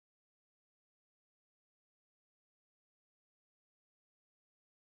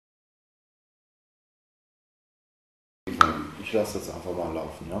Ich lasse das einfach mal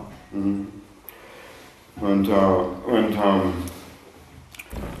laufen, ja? Mhm. Und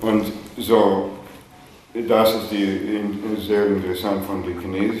so, das ist sehr interessant von der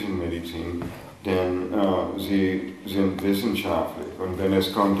chinesischen Medizin, denn sie sind wissenschaftlich und wenn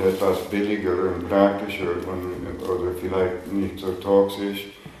es kommt etwas billiger und praktischer oder vielleicht nicht so toxisch,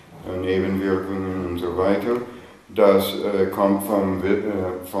 Nebenwirkungen und so weiter, das kommt vom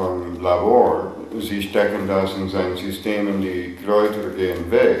Labor. Sie stecken das in sein System und die Kräuter gehen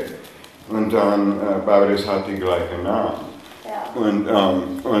weg. Und dann, aber es hat die gleiche Namen. Ja.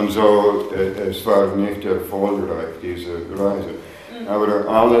 Und so, es war nicht erfolgreich, diese Reise. Aber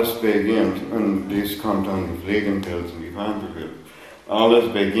alles beginnt, und dies kommt an die Fliegenpilz und die Pantherpilz,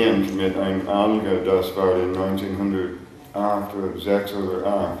 alles beginnt mit einer Alge, das war in 1908 oder 6 oder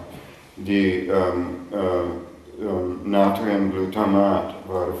 8, die Natriumglutamat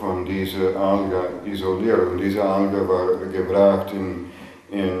war von dieser Alge isoliert. Und diese Alge war gebracht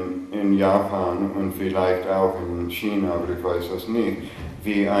in Japan und vielleicht auch in China, aber ich weiß es nicht,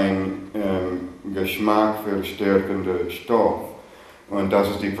 wie ein geschmackverstärkender Stoff. Und das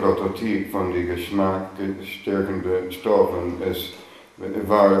ist die Prototyp von dem geschmackverstärkenden Stoff. Und es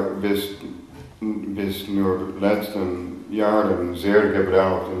war bis nur letzten Jahren sehr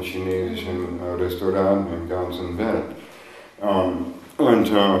gebraucht in chinesischen Restauranten in der ganzen Welt.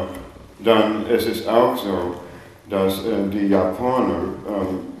 Dann ist es auch so, dass die Japaner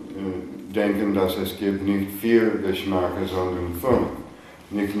denken, dass es gibt nicht 4 Geschmäcker, sondern 5.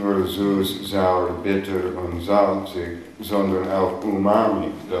 Nicht nur süß, sauer, bitter und salzig, sondern auch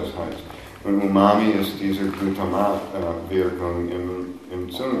Umami, das heißt. Und Umami ist diese Glutamatwirkung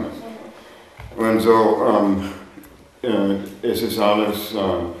im Zunge. Und so es ist alles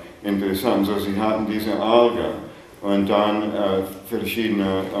interessant. So, sie hatten diese Alge und dann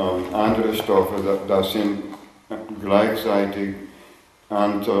verschiedene andere Stoffe, das sind gleichzeitig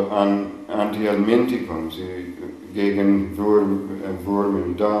Antihelmintikum, gegen Wurm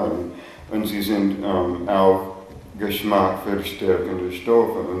im Darm. Und sie sind auch geschmackverstärkende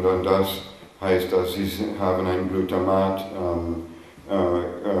Stoffe. Und dann das heißt, dass sie haben eine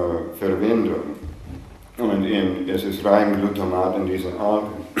Glutamat-Verbindung. Und es ist rein Glutamat in diesen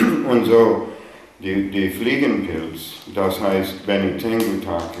Algen. Und so, die Fliegenpilz, das heißt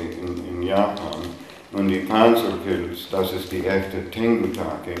Benitengutake in Japan, und die Pantherpilz, das ist die echte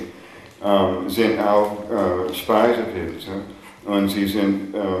Tengutake, sind auch Speisepilze und sie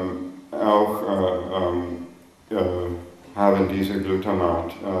sind auch, haben diesen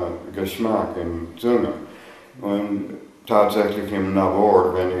Glutamat-Geschmack in Zunge. Und tatsächlich im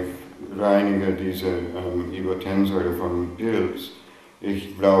Labor, wenn ich reinige diese Ibotensäure von Pilz,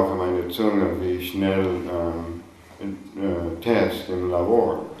 ich brauche meine Zunge wie schnell Test im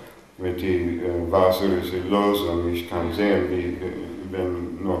Labor. Mit der Wasserlösung, ich kann sehen, wie,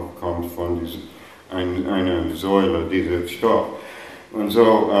 wenn noch kommt von einer Säule dieser Stoff. Und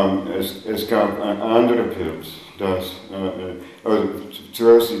so, es gab ein anderer Pilz,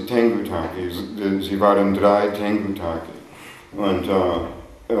 zuerst die Tengutake, sie waren 3 Tengutake. Und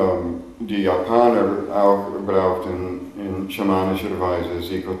die Japaner auch brauchten in schamanischer Weise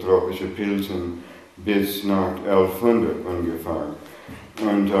psychotropische Pilze bis nach 1100 ungefähr.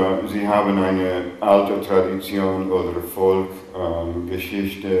 Und sie haben eine alte Tradition oder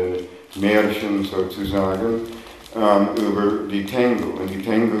Volkgeschichte, Märchen sozusagen, über die Tengu. Und die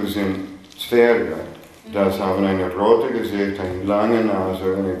Tengu sind Zwerge. Das haben eine rote Gesicht, eine lange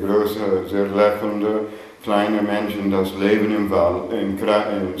Nase, eine große, sehr lächelnde, kleine Menschen, das leben im Wald,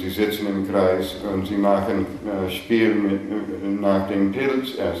 sie sitzen im Kreis und sie machen Spiel nach dem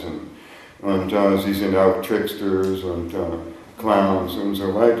Pilzessen. Und sie sind auch Tricksters und Clowns und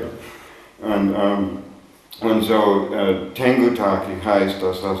so weiter. Und so Tengutake heißt,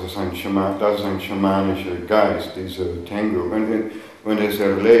 dass das ist ein schamanischer Geist, dieser Tengu. Und es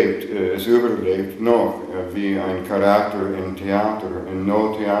überlebt noch wie ein Charakter im Theater, in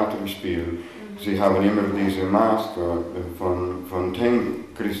No-Theaterspiel. Sie haben immer diese Maske von Tengu.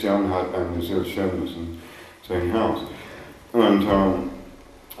 Christian hat ein sehr schönes in sein Haus. Und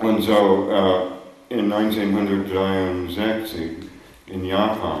so in 1963 in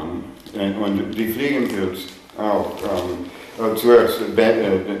Japan, und die Fliegenpilz auch, zuerst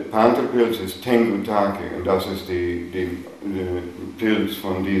Pantherpilz ist Tengutake, und das ist die Pilz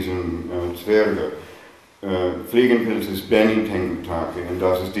von diesem Zwerge. Fliegenpilz ist Benitengutake, und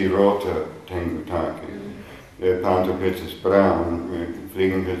das ist die rote Tengutake. Pantherpilz ist braun,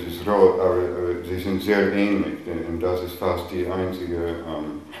 Fliegenpilz ist rot, aber sie sind sehr ähnlich, und das ist fast die einzige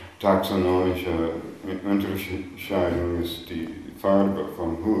taxonomische Unterscheidung, ist die Farbe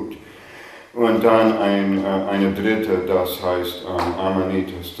vom Hut. Und dann eine dritte, das heißt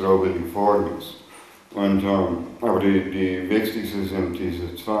Amanita strobiliformis. Und, aber die wichtigsten sind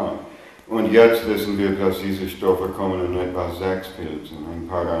diese zwei. Und jetzt wissen wir, dass diese Stoffe kommen in etwa 6 Pilzen, ein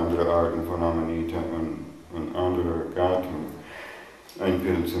paar andere Arten von Amanita und andere Gattungen, ein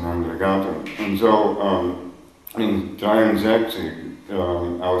Pilz in anderer Gattung. Und so in 1963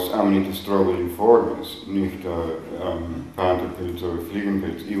 aus Amanita strobiliformis, nicht Pantherpilz oder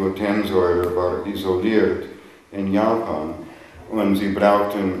Fliegenpilz, Ibotensäure war isoliert in Japan und sie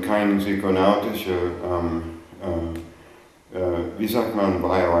brauchten keine psychonautische, wie sagt man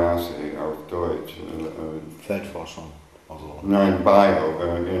Bioassay auf Deutsch? Feldforschung. Also. Nein, Bio,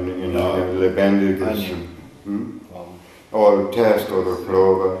 in ein lebendiges oder Test oder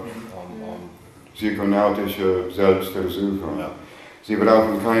Probe, psychonautische Selbstversuchung. Ja. Sie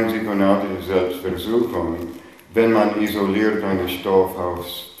brauchen keine psychonautische Selbstversuchung. Wenn man isoliert einen Stoff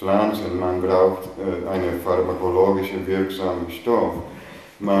aus Pflanzen, man braucht eine pharmakologische wirksame Stoff.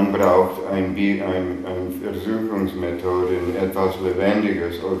 Man braucht eine Versuchungsmethode in etwas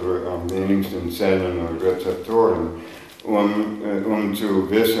Lebendiges oder am wenigsten Zellen oder Rezeptoren, um zu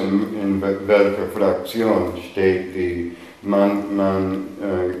wissen, in welcher Fraktion steht die. Man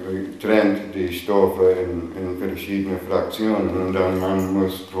trennt die Stoffe in verschiedene Fraktionen und dann man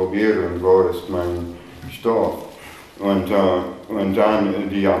muss probieren, wo ist mein Stoff. Und dann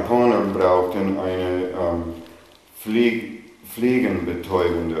die Japaner brauchten eine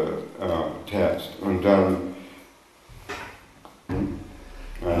fliegenbetäubende Test. Und dann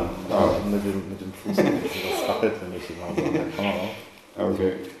mit dem Fuß, das wackelt, wenn ich immer so in der Kamera.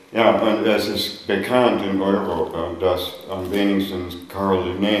 Okay. Ja, und es ist bekannt in Europa, dass am wenigsten Carl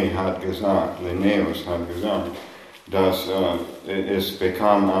Linnaeus hat gesagt, dass es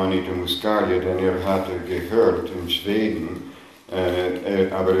bekam Amanita muscaria, denn er hatte gehört in Schweden,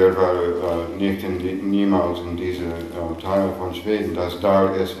 aber er war niemals in diesem Teil von Schweden, dass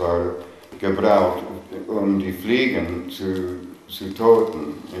da es war gebraucht, um die Fliegen zu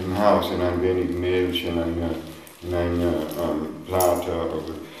töten im Haus, in ein wenig Milch, in eine Platte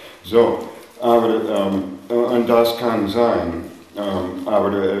oder so. Aber, und das kann sein,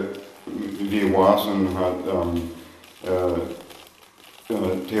 aber wie Watson hat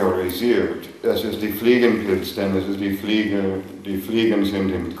theorisiert, es ist die Fliegenpilz, denn es ist die Fliegen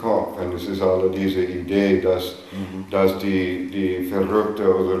sind im Kopf und es ist alle diese Idee, dass die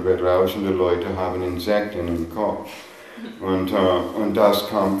verrückte oder berauschende Leute haben Insekten im Kopf. Und das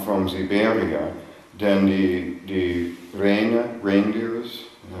kommt von Sibirien, denn die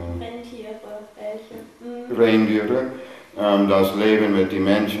Rentiere, das leben mit den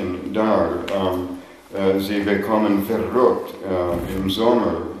Menschen da. Sie bekommen verrückt im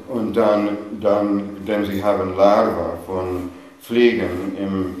Sommer und dann, denn sie haben Larven von Fliegen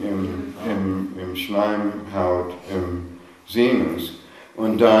im Schleimhaut, im Sinus.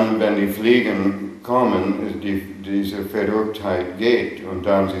 Und dann, wenn die Fliegen kommen, diese Verrücktheit geht und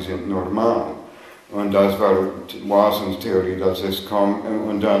dann sie sind normal. Und das war Watsons Theorie, dass es kommt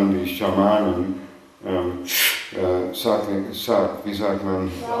und dann die Schamanen wie sagt man?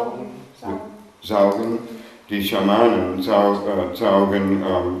 Saugen. Die Schamanen saugen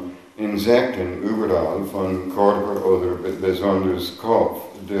Insekten überall von Körper oder besonders Kopf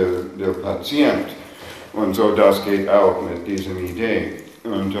der Patient. Und so das geht auch mit dieser Idee.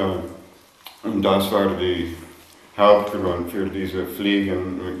 Und das war der Hauptgrund für diese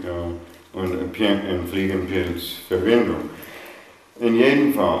Fliegen und Fliegenpilz-Verbindung. In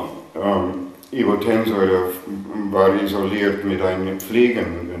jedem Fall, Ibotensäure war isoliert mit einem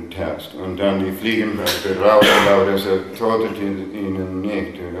Fliegentest und dann die Fliegen berauben, aber es tötet ihnen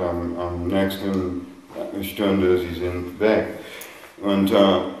nicht. Am nächsten Stunde sie sind weg. Und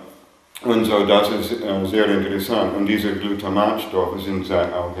so, das ist sehr interessant. Und diese Glutamatstoffe sind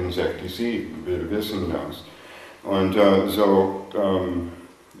auch Insektiziden, wir wissen das. Und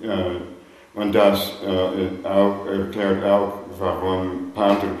und das erklärt auch, warum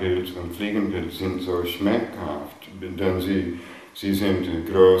Pantherpilz und Fliegenpilz sind so schmeckhaft. Denn sie sind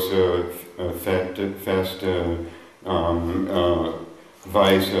große, feste,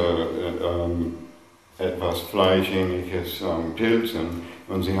 weiße, etwas fleischähnliches Pilzen.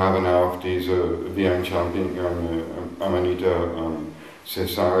 Und sie haben auch diese, wie ein Champignon, Amanita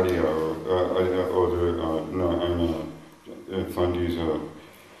caesaria oder eine von dieser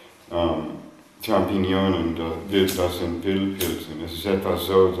Champignonen, das sind Wildpilze. Es ist etwas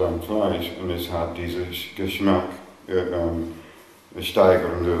so sein Fleisch und es hat diesen Geschmack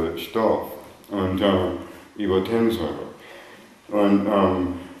steigernder Stoff und Ibotensäure. Und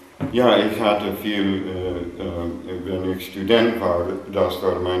Ja, ich hatte viel, wenn ich Student war, das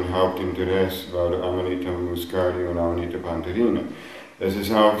war mein Hauptinteresse, war Amanita muscari und Amanita pantherina. Es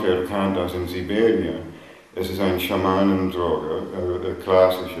ist auch erkannt, dass in Sibirien, es ist ein Schamanendroge,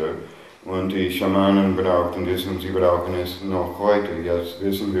 klassischer, und die Schamanen brauchten das und sie brauchen es noch heute. Jetzt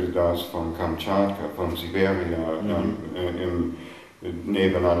wissen wir das von Kamtschatka, von Sibirien,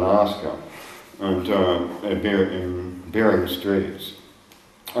 neben Alaska und im Bering Straits.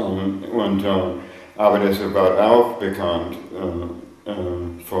 Aber das war auch bekannt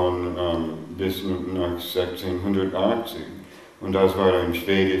bis nach 1680. Und das war ein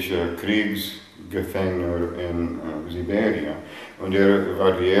schwedischer Kriegsgefängner in Sibirien. Und er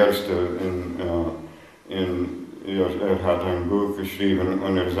war der Erste, er hat ein Buch geschrieben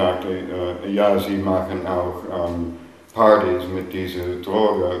und er sagte, ja, sie machen auch Partys mit dieser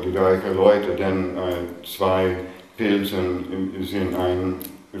Droge, die reichen Leute, denn 2 Pilzen sind ein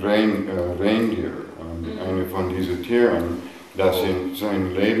Reindeer, eine von diesen Tieren, das sind seine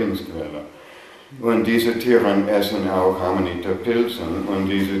Lebensquelle. Und diese Tiere essen auch Amanita-Pilze und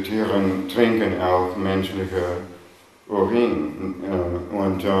diese Tiere trinken auch menschliche Urin.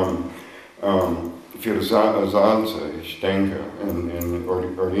 Für Salze, ich denke, in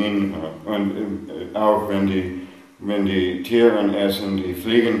Urin. Und auch wenn die Tiere essen, die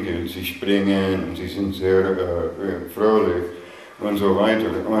Fliegenpilz, sie springen und sie sind sehr fröhlich und so weiter.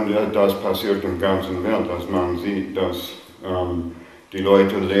 Und das passiert im ganzen Welt, dass man sieht, dass die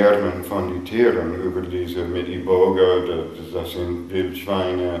Leute lernen von den Tieren über diese mit Iboga, das sind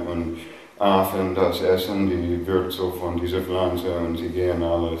Wildschweine und Affen, das essen die Würze von dieser Pflanze und sie gehen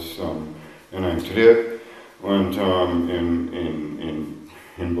alles in einen Trip. Und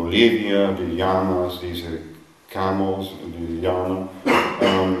in Bolivien, die Llamas, diese Camels, die Llama,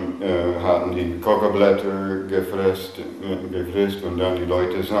 hatten die Kokoblätter gefrisst und dann die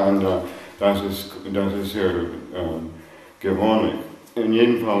Leute sahen, das ist sehr gewöhnlich. In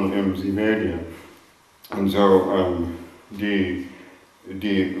jedem Fall in Sibirien. Und so, wenn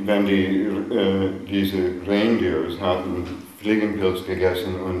diese Reindeers hatten Fliegenpilz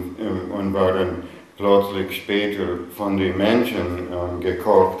gegessen und waren plötzlich später von den Menschen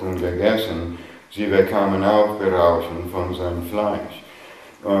gekocht und gegessen, sie bekamen auch Berauschung von seinem Fleisch.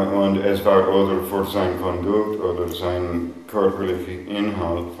 Und es war oder für sein Kondukt oder sein körperlicher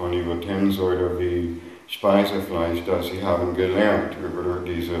Inhalt von Ibothensäure wie Speisefleisch, das sie haben gelernt über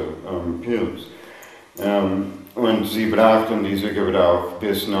diese Pilz. Und sie brachten diesen Gebrauch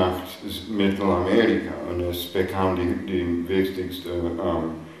bis nach Mittelamerika und es bekam die wichtigste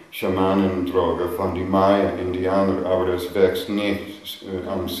Schamanendroge von den Maya-Indianern, aber es wächst nicht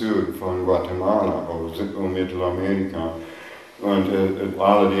am Süd von Guatemala oder Mittelamerika. Und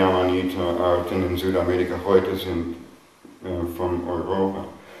alle die Amanita-Arten in Südamerika heute sind von Europa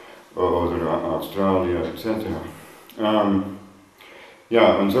oder Australien etc.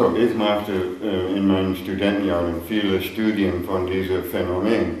 Ja, und so, ich machte in meinen Studentenjahren viele Studien von diesem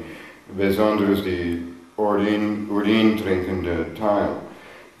Phänomen, besonders die urintrinkende Teil.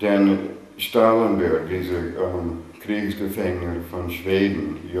 Denn Standardwerk, dieser Kriegsgefängnis von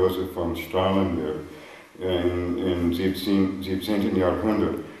Schweden, Josef von Standardwerk, im 17.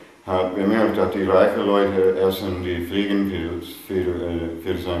 Jahrhundert, hat bemerkt, dass die reichen Leute essen die Fliegenpilz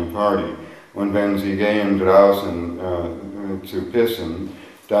für seine Party. Und wenn sie gehen draußen zu pissen,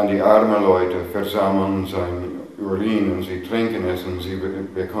 dann die armen Leute versammeln sein Urin und sie trinken es und sie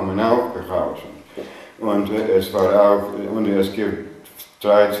bekommen auch Berauschung. Und es gibt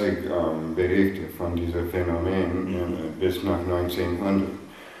 30 Berichte von diesem Phänomen bis nach 1900.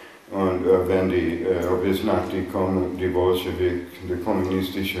 Und bis nach die Bolschewik, die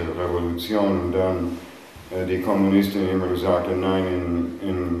kommunistische Revolution, und dann die Kommunisten immer sagten, nein,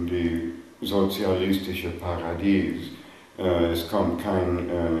 in die sozialistische Paradies, es kommt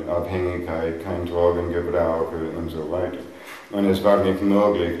keine Abhängigkeit, kein Drogengebrauch und so weiter. Und es war nicht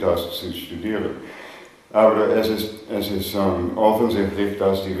möglich, das zu studieren. Aber es ist offensichtlich,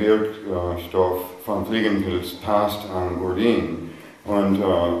 dass der Wirkstoff von Fliegenpilz passt an Urin. Und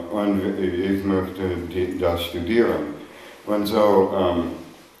ich möchte das studieren. Und so,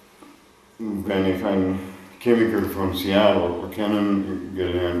 wenn ich einen Chemiker von Seattle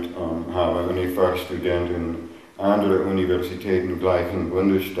kennengelernt habe und ich war Student in anderen Universitäten gleich in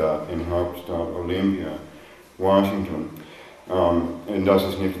Bundesstaat, in Hauptstadt Olympia, Washington. Und das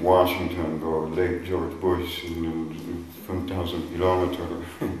ist nicht Washington, wo Lake George Bush in 5000 Kilometer,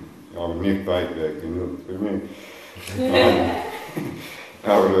 aber nicht weit weg genug für mich.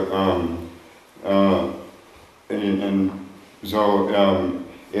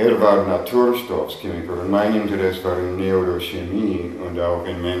 er war Naturstoffchemiker und mein Interesse war in Neurochemie und auch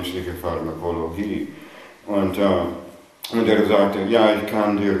in menschlicher Pharmakologie. Und er sagte, ja, ich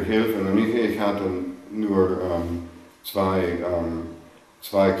kann dir helfen. Und ich hatte nur zwei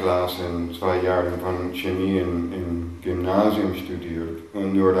Klassen, 2 Jahre von Chemie im Gymnasium studiert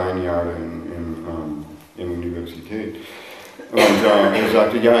und nur 1 Jahr in Universität. Und er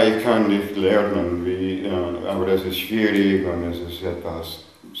sagte, ja, ich kann nicht lernen, aber das ist schwierig und es ist etwas,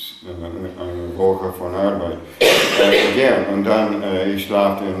 eine Woche von Arbeit. Gern. Und dann, ich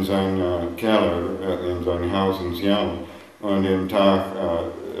schlafte in seinem Keller, in seinem Haus in Seattle. Und am Tag,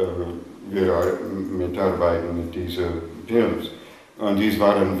 wir mitarbeiten mit diesem Pilz. Und dies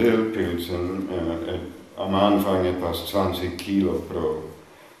waren Wildpilze, am Anfang etwas 20 Kilo pro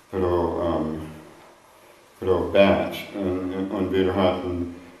Batch. Und wir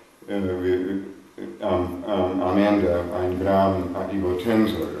hatten am Ende 1 Gramm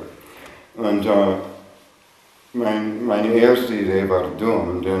Ibotensäure. Und meine erste Idee war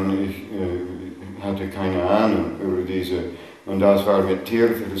dumm, denn ich hatte keine Ahnung über diese, und das war mit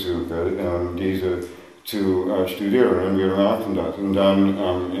Tierversuchen, diese zu studieren, und wir machten das. Und dann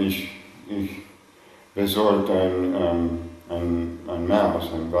ich besorgte ein Maus,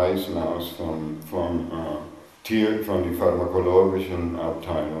 ein Weißmaus von der pharmakologischen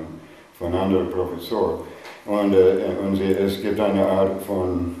Abteilung, von anderen Professoren. Und es gibt eine Art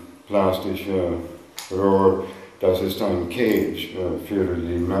von plastischer Rohr, das ist ein Cage für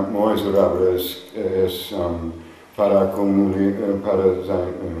die Mäuse, aber es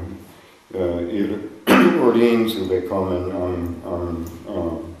ihre Urin zu bekommen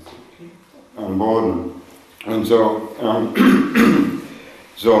am Boden. Und so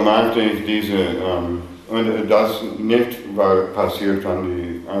machte ich diese, und das nicht war passiert an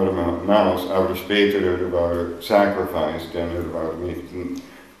die arme Maus, aber später war sacrificed, denn war nicht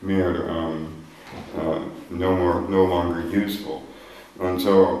mehr no longer useful. Und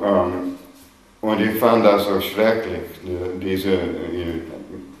so, und ich fand das so schrecklich,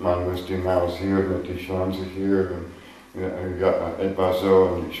 man muss die Maus hier mit die Schwanze hier, etwas so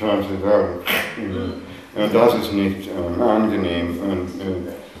und die Schwanze da. Und das ist nicht angenehm.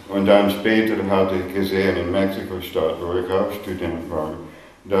 Und dann später hatte ich gesehen in Mexiko-Stadt, wo ich auch Student war,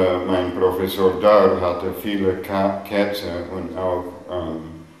 mein Professor da hatte viele Kätzchen und auch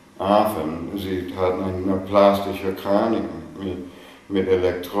Affen. Sie hatten eine plastische Kranium mit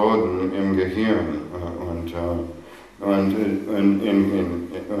Elektroden im Gehirn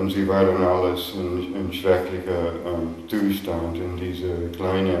und sie waren alles in schrecklicher Zustand in diese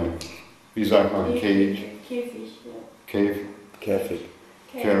kleine, wie sagt man, Cage? Käfig, ja. Käfig.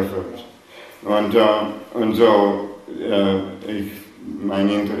 Und so, mein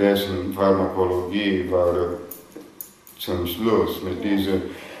Interesse in Pharmakologie war zum Schluss mit dieser.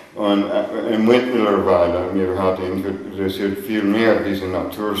 Und mittlerweile, mir hat interessiert viel mehr diese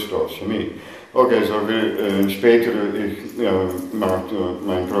Naturstoffchemie. Okay, so später,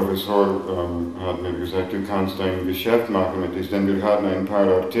 mein Professor hat mir gesagt, du kannst ein Geschäft machen mit diesem, denn wir hatten ein paar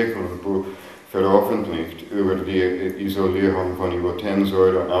Artikel veröffentlicht über die Isolierung von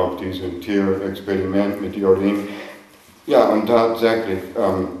Ibotensäure, auch dieses Tierexperiment mit Urin. Ja, und tatsächlich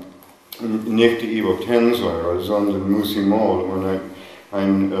nicht die Ibotensäure, sondern Mucimol und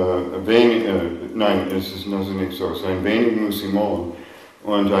nein, es ist nicht so, es ist ein wenig Mucimol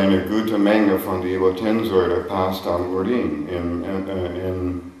und eine gute Menge von der Ibotensäure passt am Urin im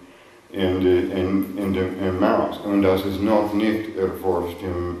Maus. Und das ist noch nicht erforscht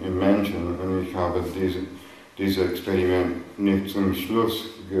im Menschen und ich habe dieses Experiment nicht zum Schluss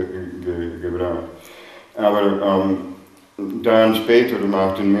gebracht. Aber dann später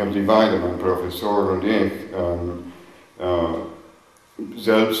machten wir die beiden, mein Professor und ich,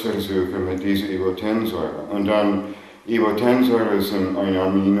 Selbstversuche mit dieser Ibotensäure. Und dann, Ibotensäure ist eine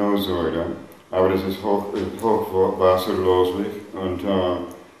Aminosäure, aber das ist hochwasserlöslich und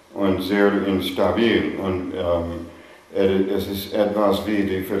sehr instabil. Und es ist etwas wie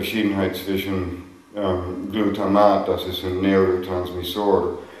die Verschiedenheit zwischen Glutamat, das ist ein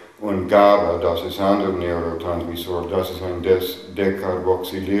Neurotransmissor, und GABA, das ist ein anderer Neurotransmissor, das ist eine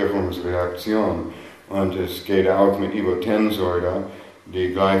Dekarboxylierungsreaktion. Und es geht auch mit Ibotensäure,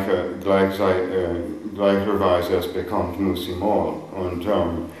 die gleicherweise es bekommt Mucimol und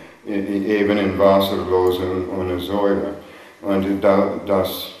eben in wasserlosen ohne Säure. Und in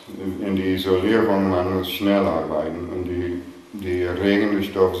die Isolierung, man muss schnell arbeiten und die erregenden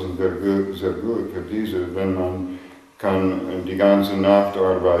Stoffe sind sehr gut für diese. Wenn man kann die ganze Nacht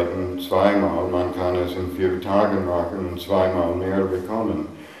arbeiten, 2-mal, man kann es in 4 Tagen machen und 2-mal mehr bekommen.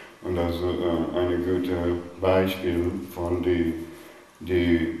 Und das ist ein gutes Beispiel von die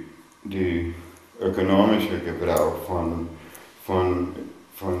die ökonomische Gebrauch von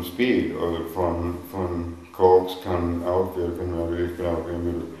Speed oder von Koks kann auch wirken, aber ich glaube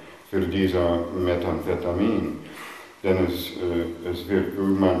für dieser Methamphetamin. Denn es wird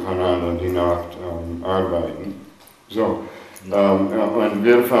gut, man kann an die Nacht arbeiten. So, und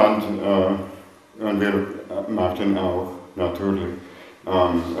wir fanden, und wir machten auch natürlich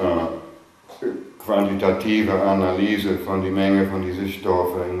quantitative Analyse von der Menge von diesen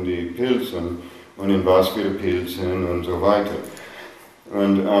Stoffen in die Pilzen und in was für Pilzen und so weiter.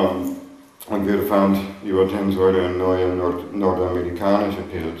 Und wir fanden Ibotensäure ein neuer nordamerikanischer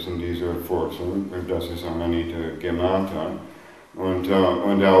Pilz in dieser Forschung, das ist Amanita gemata. Und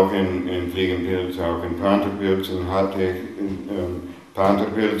auch in Fliegenpilz, auch in Pantherpilz, und hatte ich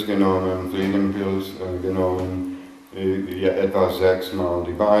Pantherpilz genommen, Fliegenpilz genommen, etwa 6-mal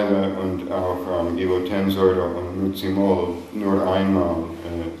die beide, und auch Ibotensäure und Nucimol nur einmal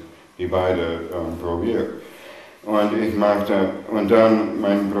die beide probiert. Und dann,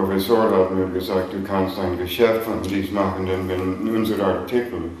 mein Professor hat mir gesagt, du kannst ein Geschäft von dies machen, denn wenn unser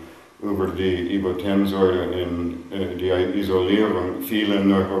Artikel über die Ibotensäure in die Isolierung, viele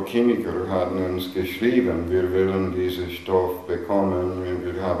Neurochemiker hatten uns geschrieben, wir wollen diesen Stoff bekommen,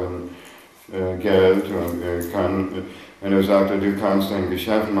 wir haben Geld und er sagte, du kannst ein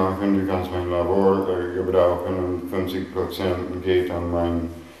Geschäft machen, du kannst mein Labor gebrauchen und 50% geht an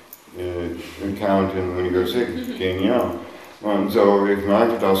mein Account in der Universität. Genial. Und so, ich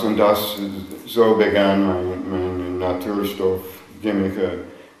machte das und so begann mein Naturstoffchemische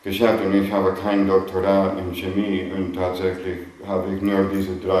Geschäft, und ich habe kein Doktorat in Chemie und tatsächlich habe ich nur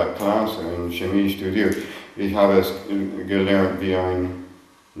diese 3 Klassen in Chemie studiert. Ich habe es gelernt wie ein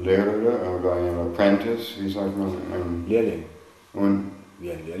Lehrer oder ein Apprentice, wie sagt man? Ein Lehrling. Und,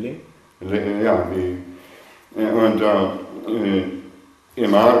 wie ein Lehrling? Ja,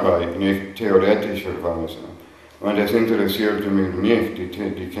 im Arbeit, nicht theoretischerweise. Und es interessierte mich nicht, die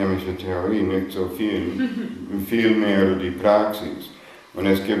chemische Theorie, nicht so viel mehr die Praxis. Und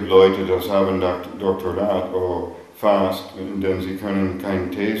es gibt Leute, die haben Doktorat, fast, denn sie können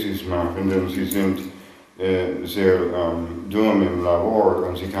keine Thesis machen, denn sie sind sehr dumm im Labor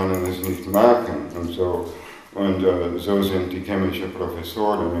und sie können es nicht machen. Und so sind die chemischen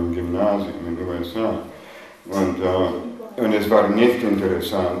Professoren im Gymnasium in den USA. Und es war nicht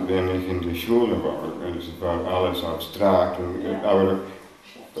interessant, wenn ich in der Schule war. Es war alles abstrakt. Aber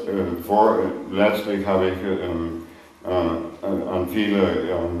letztlich habe ich an viele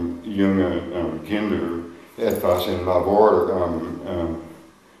junge Kinder etwas im Labor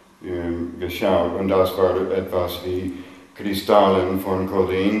geschaut. Und das war etwas wie Kristallen von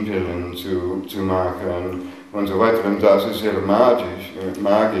Codeinpillen zu machen und so weiter. Und das ist sehr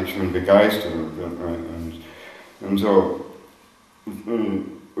magisch und begeisternd. Und so,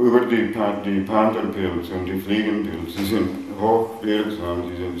 über die Pantherpilz und die Fliegenpilz, sie sind hochwirksam,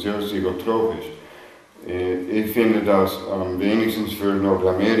 sie sind sehr psychotropisch. Ich finde das wenigstens für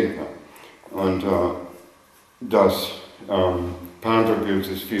Nordamerika. Und das Pantherpilz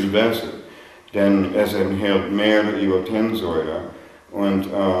ist viel besser, denn es enthält mehr Ibotensäure und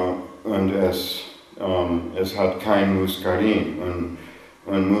es hat kein Muskarin.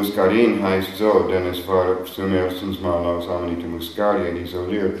 Und Muskarin heißt so, denn es war zum ersten Mal aus Amanita muscaria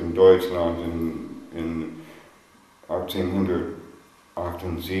isoliert in Deutschland in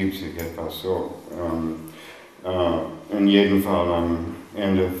 1878, etwas so. In jedem Fall am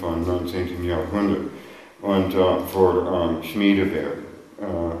Ende vom 19. Jahrhundert. Und vor Schmiedeberg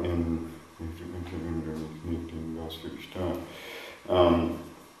nicht in was für Stadt.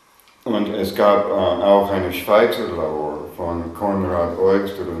 Und es gab auch eine Schweizer Labor von Konrad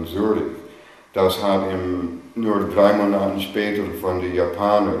Eugster und Zürich. Das hat nur 3 Monate später von den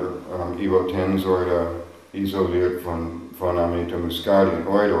Japanern Ibotensäure isoliert von Amanita muscaria in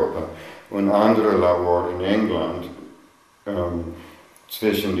Europa. Und andere Labor in England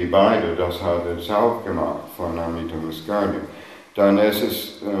zwischen die beiden, das hat es auch gemacht von Amanita muscaria. Dann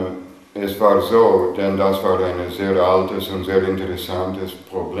es war so, denn das war ein sehr altes und sehr interessantes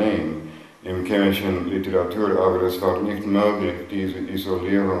Problem in chemischen Literatur, aber es war nicht möglich, diese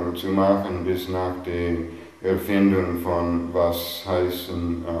Isolierung zu machen bis nach der Erfindung von, was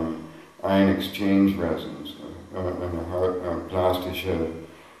heißen Ion Exchange Resins, eine plastische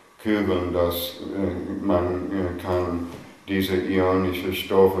Kügeln, dass man kann diese ionischen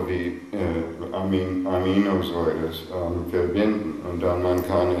Stoffe wie Aminosäuren verbinden und dann man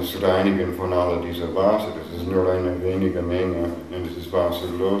kann es reinigen von all dieser Wasser. Das ist nur eine wenige Menge und es ist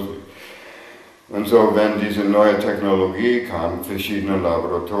wasserlos. Und so, wenn diese neue Technologie kam, verschiedene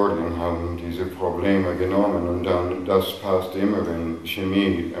Laboratorien haben diese Probleme genommen und dann, das passt immer in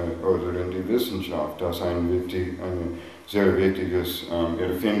Chemie oder in die Wissenschaft, dass eine sehr wichtige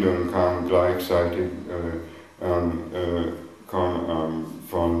Erfindung kam gleichzeitig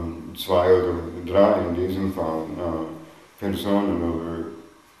von 2 oder 3 in diesem Fall Personen oder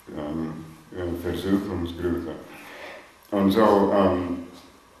Versuchungsgruppen. Und so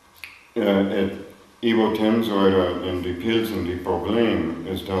Ibothensäure in die Pilzen, die Problem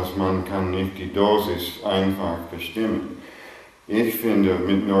ist, dass man kann nicht die Dosis einfach bestimmen. Ich finde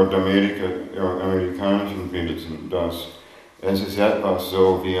mit nordamerikanischen Pilzen, dass es ist etwas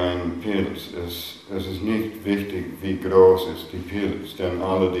so wie ein Pilz. Es ist nicht wichtig, wie groß ist die Pilz, denn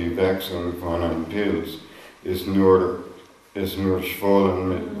alle die Wechsel von einem Pilz ist nur schwollen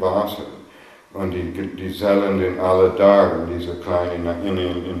mit Wasser. Und die Zellen sind alle da, und diese kleinen,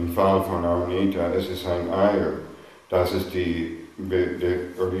 im Fall von Amanita, es ist ein Eier. Das ist die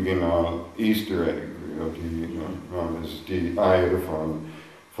Original Easter Egg, das ist die Eier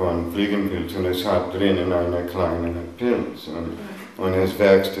von Fliegenpilz, und es hat drinnen eine kleine Pilz. Und es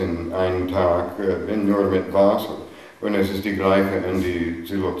wächst in einem Tag nur mit Wasser. Und es ist die gleiche in die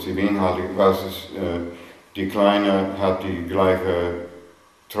psilocybinhaltige, die kleine hat die gleiche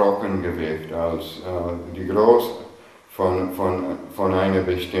Trockengewicht als die große von einer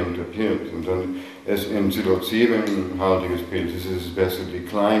bestimmten Pilz. Und dann ist in psilocybinhaltiges Pilz ist es besser, die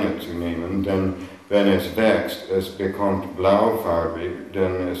kleine zu nehmen, denn wenn es wächst, es bekommt blaufarbig,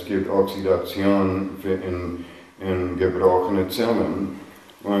 denn es gibt Oxidation in gebrochene Zellen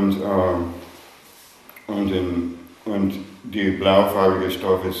und die blaufarbige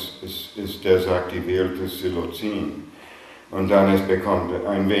Stoff ist desaktiviertes Psilocin. Und dann es bekommt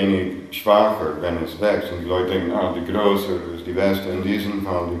ein wenig schwacher, wenn es wächst. Und die Leute denken, die größere ist die beste. In diesem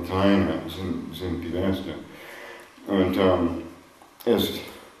Fall die kleine sind die beste. Und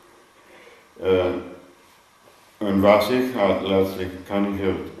und was ich halt letztlich kann ich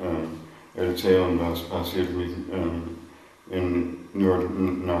erzählen, was passiert nur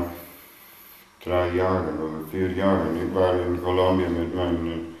nach 3 Jahren oder 4 Jahren. Ich war in Kolumbien mit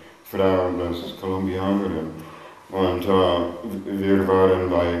meiner Frau, das ist Kolumbianerin. Und wir waren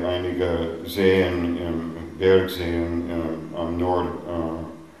bei einigen Seen, Bergseen am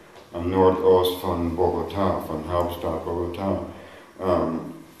Nordost von Bogotá, von Hauptstadt Bogotá.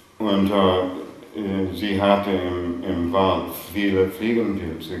 Sie hatte im Wald viele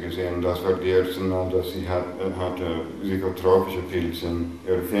Fliegenpilze gesehen. Das war das erste Mal, dass sie hatte psychotropische Pilze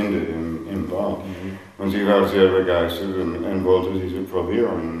erfindet im Wald. Und sie war sehr begeistert und wollte sie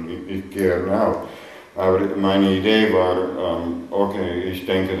probieren. Ich gehe auch. Aber meine Idee war, okay, ich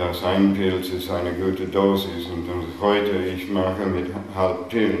denke, dass ein Pilz ist eine gute Dosis und heute ich mache mit halb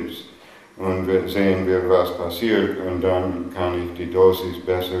Pilz und sehen wir, was passiert, und dann kann ich die Dosis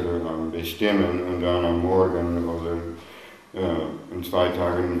besser bestimmen und dann am Morgen oder in 2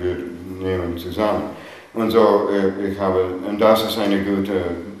 Tagen wir nehmen zusammen. Und so, und das ist eine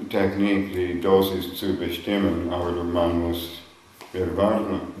gute Technik, die Dosis zu bestimmen, aber man muss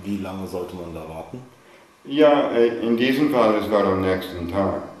warten. Wie lange sollte man da warten? Ja, in diesem Fall, es war am nächsten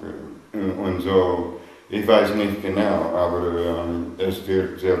Tag. Und so, ich weiß nicht genau, aber es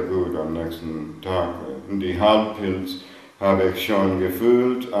wird sehr gut am nächsten Tag. Die Halbpilz habe ich schon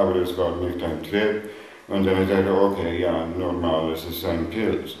gefühlt, aber es war nicht ein Trip. Und dann dachte ich, okay, ja, normal, es ist ein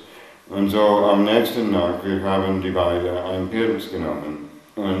Pilz. Und so am nächsten Tag, wir haben die beiden einen Pilz genommen.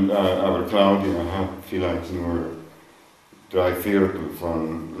 Aber Claudia hat vielleicht nur 3/4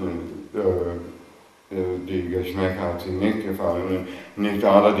 von die Geschmack hat sie nicht gefallen. Nicht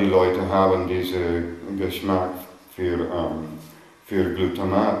alle die Leute haben diesen Geschmack für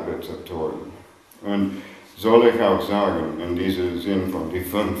Glutamatrezeptoren. Und soll ich auch sagen, in diesem Sinn von die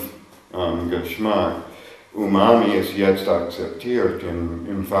 5 Geschmack, Umami ist jetzt akzeptiert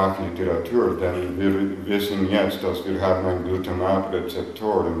in Fachliteratur, denn wir wissen jetzt, dass wir haben einen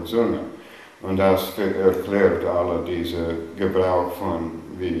Glutamatrezeptor in Zunge. Und das erklärt alle diese Gebrauch von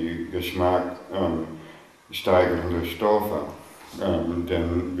wie Geschmack steigernde Stoffe,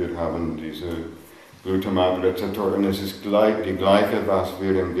 denn wir haben diese Glutamatrezeptoren und es ist die gleiche, was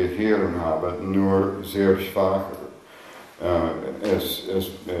wir im Gehirn haben, nur sehr schwacher.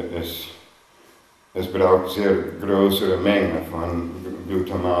 Es braucht sehr größere Menge von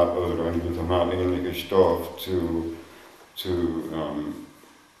Glutamat oder ein glutamatähnlicher Stoff zu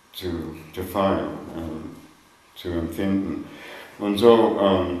feiern, zu empfinden. Und so,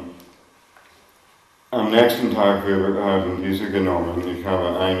 am nächsten Tag wir haben diese genommen. Ich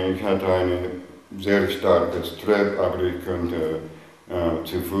hatte eine sehr starkes Trip, aber ich konnte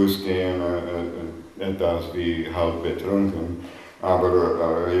zu Fuß gehen, etwas wie halb betrunken, aber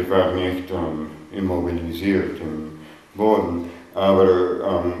ich war nicht immobilisiert im Boden. Aber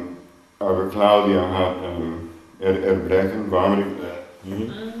Claudia hat Erbrechen,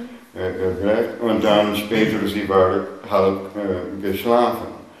 erbrecht, und dann später sie war halb geschlafen.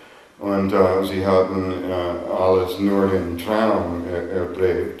 Und sie hatten alles nur im Traum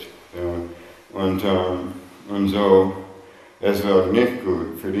erlebt. Und so, es war nicht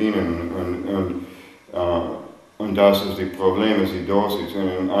gut für ihnen. Und das ist das Problem, ist die Dosis. Und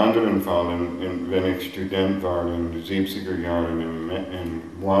in anderen Fällen, wenn ich Student war in den 70er Jahren in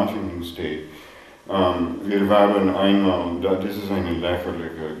Washington State, wir waren einmal, das ist eine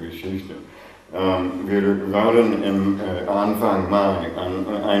lächerliche Geschichte, wir waren im Anfang Mai an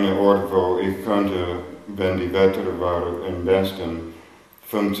einem Ort, wo ich konnte, wenn die Wetter war, am besten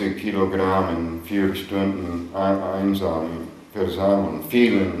 50 Kilogramm in 4 Stunden versammeln,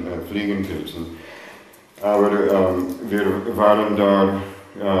 vielen Fliegenpilzen. Aber wir waren da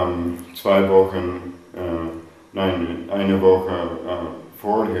 2 Wochen, eine Woche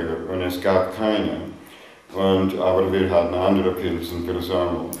vorher und es gab keine. Aber wir hatten andere Pilze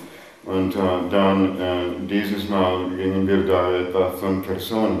versammelt. Und dann dieses Mal gingen wir da etwa 5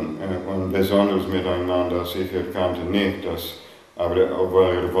 Personen und besonders miteinander, ich erkannte nicht, aber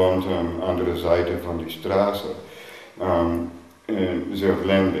er wohnte an anderer Seite von der Straße. Sehr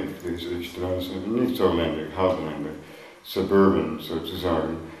ländlich, diese Straße, nicht so ländlich, halbländlich, suburban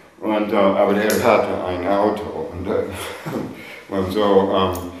sozusagen. Aber er hatte ein Auto und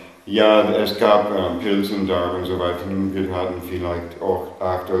so, ja, es gab Pilze da und so weiter. Wir hatten vielleicht auch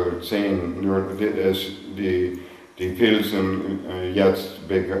 8 oder 10, nur die Pilze jetzt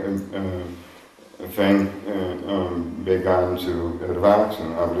begannen zu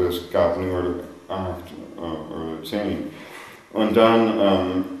erwachsen, aber es gab nur 8 oder 10. Und dann,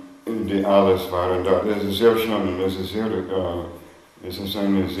 alles waren da. Das ist sehr schön, es ist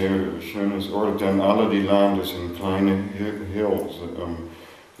ein sehr schönes Ort, denn alle die Lande sind kleine Hills.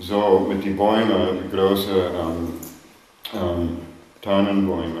 So mit den Bäumen, große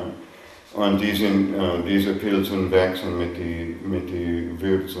Tannenbäume. Und diese Pilze wachsen mit den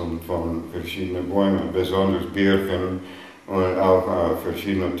Wurzeln von verschiedenen Bäumen, besonders Birken und auch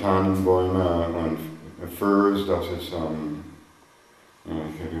verschiedene Tannenbäume und Firs, das ist,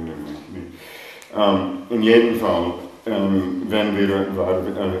 ich erinnere mich nicht. In jedem Fall, wenn wir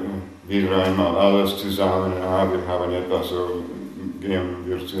wieder einmal alles zusammen, wir haben etwas so, gehen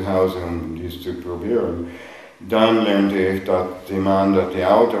wir zu Hause, um dies zu probieren. Dann lernte ich, dass der Mann, der die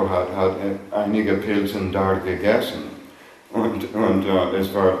Autor hat einige Pilze da gegessen. Und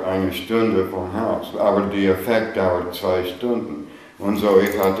es war eine Stunde vom Haus, aber der Effekt dauert 2 Stunden. Und so,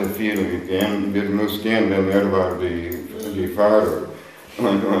 ich hatte viel gegeben, wir mussten gehen, denn er war die Fahrer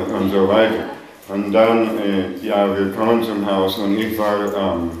und so weiter. Und dann, ja, wir kamen zum Haus und ich war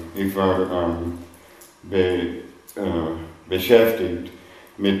beschäftigt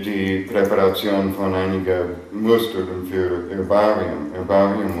mit der Präparation von einigen Mustern für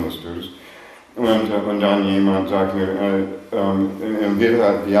Herbariummusters. Und dann jemand sagt mir,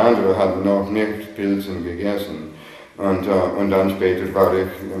 die anderen hatten noch nicht Pilze gegessen. Und dann später war ich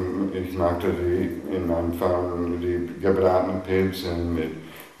machte in meinem Fall die gebratenen Pilze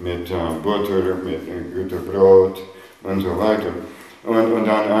mit Butter, mit gutem Brot und so weiter. Und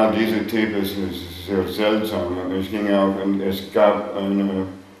dann, dieser Typ ist sehr seltsam. Es ging auch, und es gab eine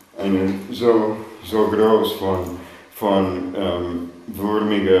so groß von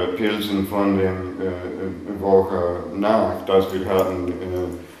wurmigen Pilzen von der Woche nach, dass wir hatten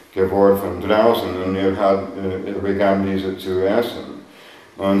geworfen draußen und er begann diese zu essen.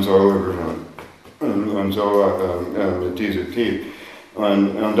 Und so mit diesem Typ.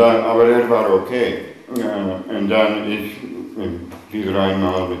 Aber er war okay. Und dann ich wieder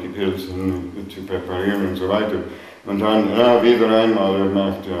einmal mit den Pilzen zu präparieren und so weiter. Und dann wieder einmal, er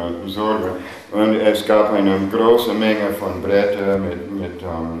macht Sorge. Und es gab eine große Menge von Brettern mit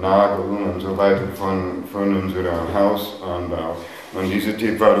Nageln und so weiter von unserem Hausanbau. Und dieser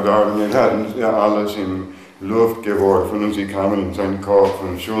Typ war da und er hat alles in Luft geworfen und sie kamen in seinen Kopf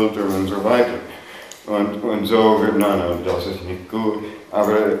und Schulter und so weiter. Und so, nein, das ist nicht gut.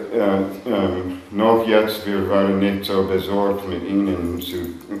 Aber noch jetzt, wir waren nicht so besorgt mit ihn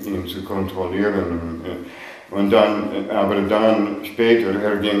zu kontrollieren. Aber dann später,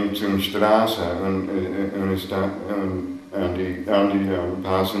 er ging zur Straße und an die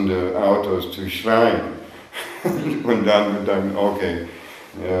passenden Autos zu schreien. Und dann, okay,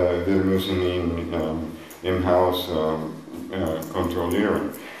 wir müssen ihn im Haus kontrollieren.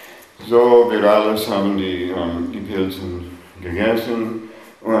 So, wir alles haben die Pilze gegessen.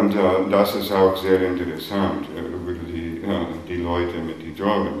 Und das ist auch sehr interessant über die Leute mit den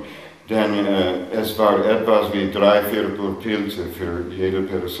Drogen. Denn es war etwas wie 3/4 Pilze für jede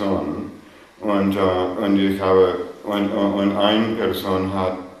Person. Und eine Person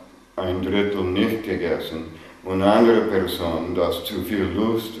hat 1/3 nicht gegessen. Und eine andere Person, das zu viel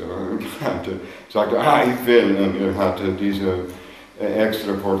Lust hatte, sagte, ich will. Und hatte diese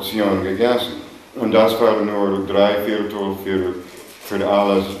extra Portion gegessen. Und das war nur 3/4 für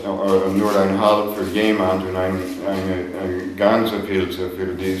alles, nur 1/2 für jemand und eine ganze Pilze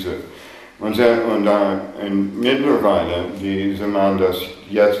für diese. Und mittlerweile, dieser Mann, das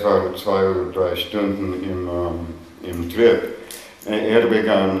jetzt war 2 oder 3 Stunden im Trip, er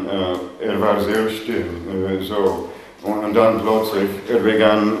war sehr still, so. Und dann plötzlich,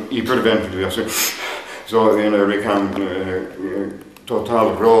 begann hyperventilieren, so, und bekam total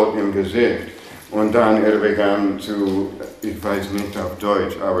rot im Gesicht. Und dann begann ich weiß nicht auf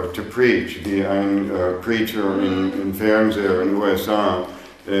Deutsch, aber to preach, wie ein Preacher im Fernseher in den USA,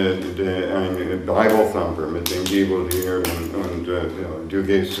 ein Bible Thumper mit dem Bibel hier und du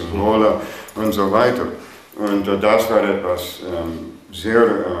gehst zum Hola und so weiter. Und das war etwas sehr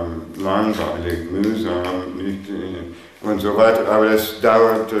langweilig, mühsam und so weiter. Aber es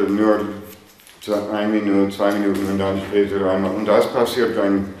dauerte nur 1 Minute, 2 Minuten und dann später einmal. Und das passiert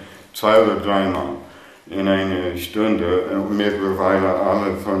dann 2 oder 3 Mal in einer Stunde. Mittlerweile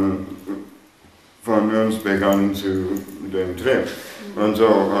alle von uns begannen zu dem Trip. Und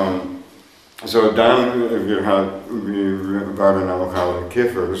so dann, wir waren auch alle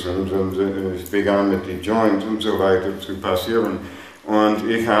Kiffers und es begann mit den Joints und so weiter zu passieren. Und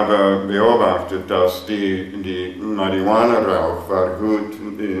ich habe beobachtet, dass die Marihuana-Rauch war gut,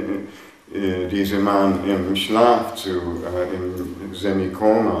 diesen Mann im Schlaf im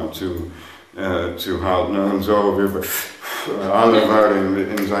Semikoma zu halten. Und so, alle waren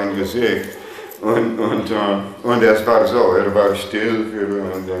in sein Gesicht. Und es war so, war still für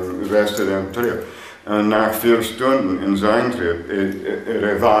den Rest des Trips. Und nach 4 Stunden in seinem Trip,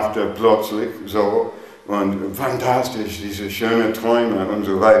 erwachte plötzlich so, und fantastisch, diese schönen Träume und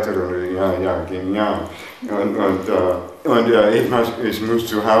so weiter, und ja, genial. Ich muss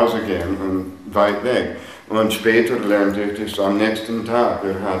zu Hause gehen und weit weg. Und später lernte ich das am nächsten Tag.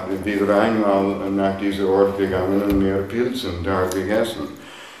 Hat wieder einmal nach diesem Ort gegangen und mehr Pilzen da gegessen.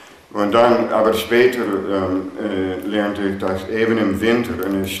 Und dann, aber später lernte ich das eben im Winter,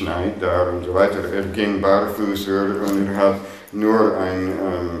 und es schneit da und so weiter. Ging barfuß und hat nur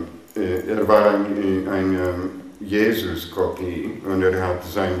war eine Jesus-Kopie und hat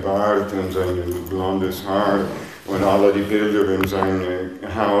sein Bart und sein blondes Haar und alle die Bilder in seinem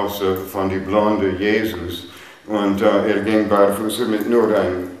Haus von dem blonden Jesus. Und ging barfuß mit nur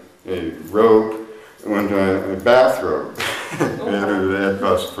einem Robe und Bathrobe.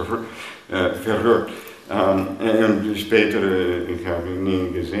 Etwas verrückt. Und später, ich habe ihn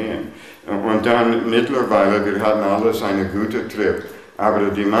nie gesehen. Und dann mittlerweile, wir hatten alles einen guten Trip. Aber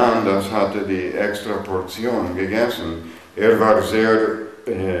der Mann, das hatte die extra Portion gegessen. Er war sehr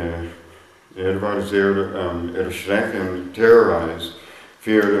erschreckend, terrorized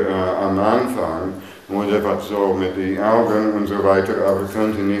am Anfang. Und er war so mit den Augen und so weiter, aber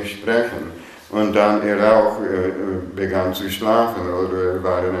konnte nicht sprechen. Und dann auch begann zu schlafen oder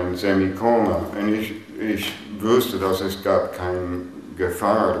war in einem Semikoma. Und ich wusste, dass es gab keine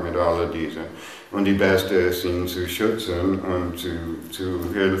Gefahr mit all diesen. Und die Beste ist, ihn zu schützen und zu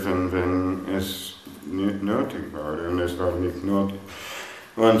helfen, wenn es nicht nötig war. Und es war nicht nötig.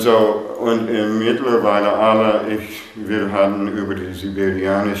 Und mittlerweile wir haben über die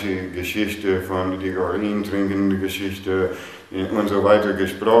sibirianische Geschichte, von der Urin-trinkende Geschichte und so weiter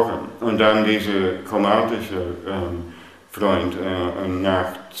gesprochen. Und dann dieser komatische Freund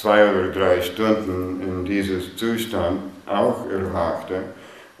nach 2 oder 3 Stunden in diesem Zustand auch erwachte.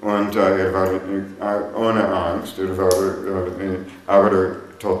 Und er war ohne Angst, aber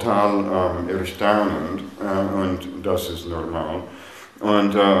total erstaunend, und das ist normal.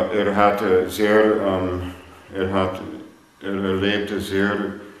 Und er erlebte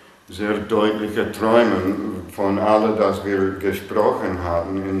sehr deutliche Träume von allem, das wir gesprochen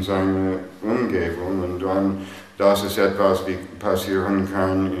haben in seiner Umgebung. Und dann, das ist etwas, wie passieren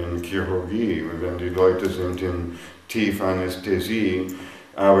kann in Chirurgie, wenn die Leute sind in Tiefanästhesie,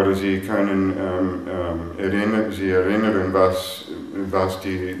 aber sie können erinnern, was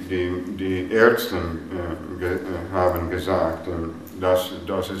die Ärzte haben gesagt. Und das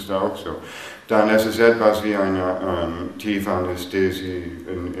ist auch so. Dann ist es etwas wie eine Tiefanästhesie,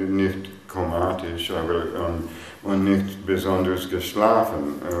 nicht komatisch, aber und nicht besonders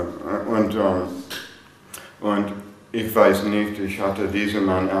geschlafen. Und ich weiß nicht, ich hatte diesen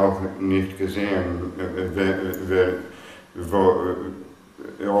Mann auch nicht gesehen,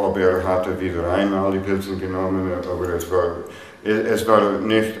 ob er hatte wieder einmal die Pilze genommen, aber es war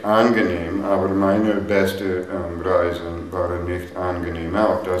nicht angenehm, aber meine beste Reisen waren nicht angenehm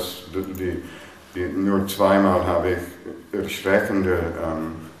auch. Nur zweimal habe ich erschreckende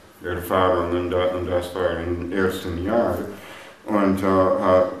Erfahrungen, und das war im ersten Jahr. Und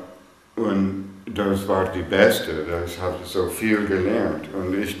das war die beste, das habe ich so viel gelernt.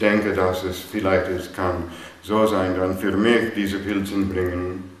 Und ich denke, dass es kann so sein, dann für mich, diese Pilze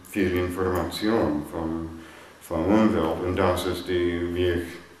bringen viel Information von Umwelt. Und das ist wie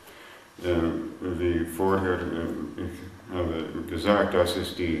vorher ich habe gesagt, das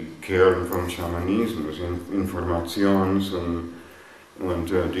ist die Kern vom Schamanismus, Informations-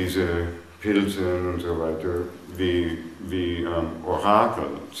 und diese Pilze und so weiter wie Orakel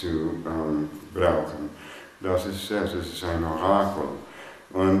zu brauchen. Das ist ein Orakel.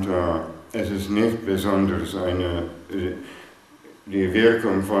 Und es ist nicht besonders die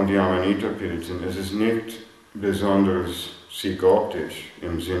Wirkung von Diamanita-Pilzen, es ist nicht besonders psychotisch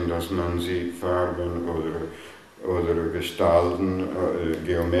im Sinn, dass man sieht Farben oder Gestalten,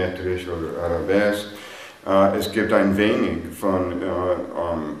 geometrisch oder arabesk. Es gibt ein wenig von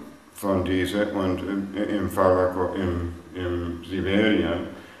dieser, und im Sibirien,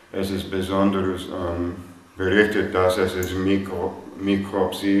 es ist besonders berichtet, dass es ist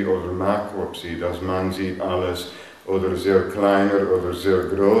Mikropsie oder Makropsie, dass man sieht alles oder sehr kleiner oder sehr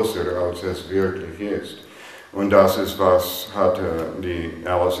größer, als es wirklich ist. Und das ist, was hatte die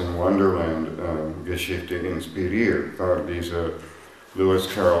Alice in Wonderland Geschichte inspiriert, weil diese Lewis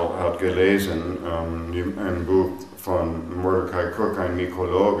Carroll hat gelesen, ein Buch von Mordecai Cook, ein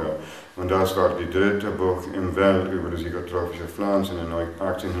Mykologe, und das war das dritte Buch im Welt über die psychotrophische Pflanzen in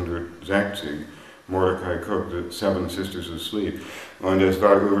 1860. Mordecai Cook, The Seven Sisters of Sleep. Und es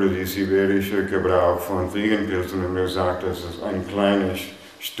war über die sibirische Gebrauch von Fliegenpilzen, und er sagt, dass es ein kleines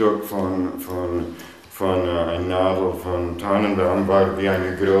Stück von einer Nadel von Tannenbaum war wie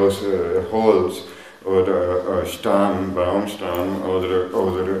eine große Holz oder Stamm, Baumstamm, oder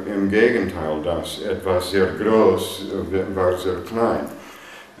im Gegenteil, das etwas sehr groß war sehr klein.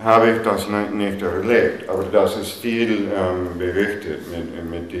 Habe ich das nicht erlebt, aber das ist viel berichtet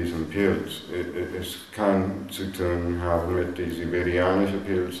mit diesem Pilz. Es kann zu tun haben mit den sibirianischen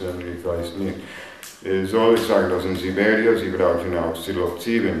Pilzen, ich weiß nicht. Soll ich sagen, dass in Sibirien, sie brauchen auch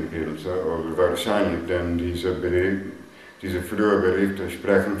Psilocybin-Pilze, oder wahrscheinlich, denn diese frühen Berichte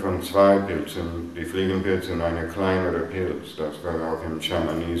sprechen von zwei Pilzen, die Fliegenpilze und eine kleinere Pilz, das war auch im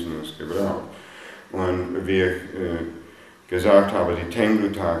Schamanismus gebraucht. Und wie ich gesagt habe, die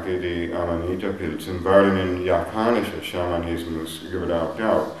Tengutake, die Amanita-Pilze, waren im japanischen Schamanismus gebraucht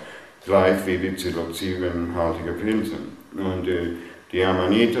auch, gleich wie die Psilocybin-haltige Pilze. Und die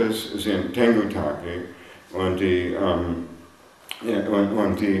Amanitas sind Tengutake und die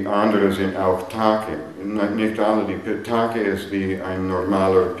anderen sind auch Take. Nicht alle, die Take ist wie ein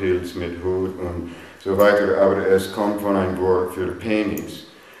normaler Pilz mit Hut und so weiter, aber es kommt von einem Wort für Penis.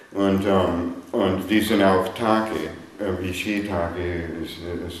 Und die sind auch Take, wie Shiitake ist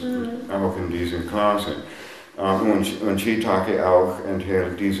auch in dieser Klasse. Und Shiitake auch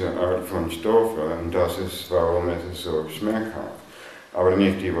enthält diese Art von Stoffe, und das ist, warum es ist so schmackhaft, aber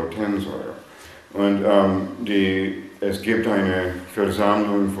nicht die Botensäure. Und es gibt eine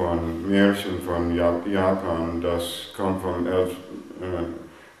Versammlung von Märchen von Japan, das kommt vom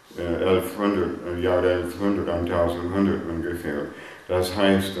Jahr 1100 ungefähr. Das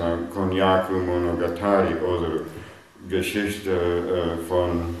heißt Konyaku Monogatari oder Geschichte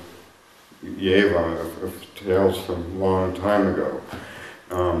von Jeva, Tales from a long time ago.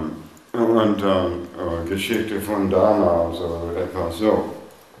 Geschichte von damals oder etwas so.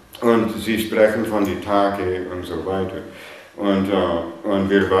 Und sie sprechen von den Tage und so weiter. Und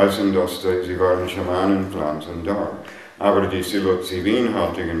wir wissen, dass sie waren Schamanenpflanzen dort. Aber die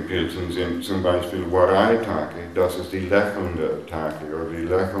psilocybinhaltigen Pilzen sind zum Beispiel Warai-Take, das ist die lächelnde Take oder die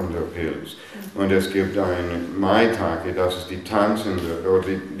lächelnde Pilz. Und es gibt ein Mai-Take, das ist die tanzende, oder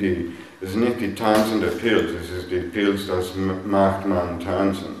es ist nicht die tanzende Pilz, es ist die Pilz, das macht man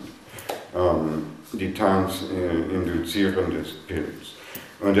tanzen. Die tanzinduzierende Pilz.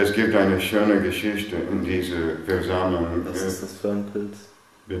 Und es gibt eine schöne Geschichte in dieser Versammlung. Was ist das für ein Pilz?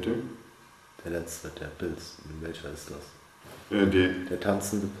 Bitte? Der letzte, der Pilz. Welcher ist das? Der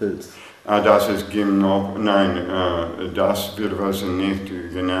tanzende Pilz. Das ist das wir wissen nicht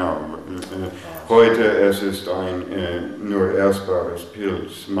genau. Heute es ist ein nur essbares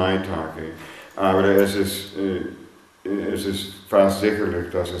Pilz, Maitake. Aber es ist es ist fast sicherlich,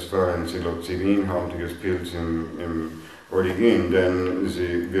 dass es war ein psilocybin-haltiges Pilz im Origin, denn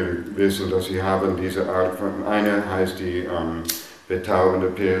wir wissen, dass sie haben diese Art von, eine heißt die betaubende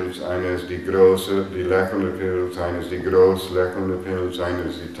Pilz, eine ist die große, die lächelnde Pilz, eine ist die groß lächelnde Pilz, eine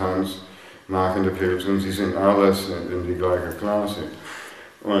ist die tanzmachende Pilz und sie sind alles in die gleiche Klasse.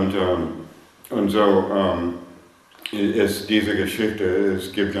 Und so ist diese Geschichte,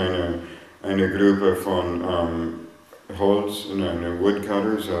 es gibt eine Gruppe von Holz, eine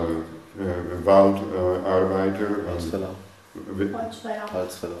Woodcutters, Waldarbeiter.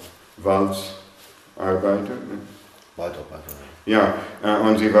 Waldarbeiter. Waldarbeiter. Ja,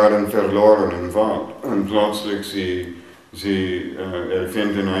 und sie waren verloren im Wald und plötzlich sie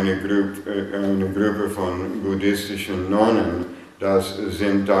erfinden eine Gruppe von buddhistischen Nonnen, das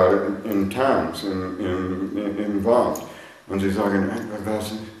sind da in Tanz im Wald. Und sie sagen,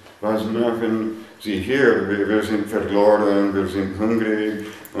 was machen Sie hier? Wir sind verloren, wir sind hungrig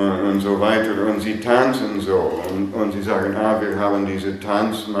und so weiter. Und sie tanzen so und sie sagen, wir haben diese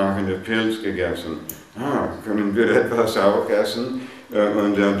tanzmachende Pilz gegessen. Können wir etwas auch essen?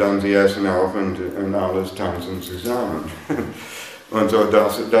 Und dann sie essen auch und alles tanzen zusammen. Und so,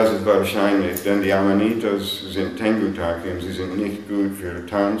 das ist wahrscheinlich, denn die Amanitas sind Tengutaki und sie sind nicht gut für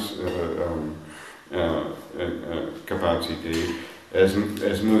Tanzkapazität. Es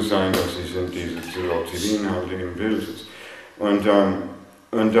muss sein, dass sie sind diese psilocybin-haltigen Pilze. Und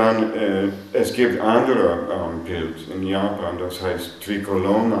dann, es gibt andere Pilze in Japan, das heißt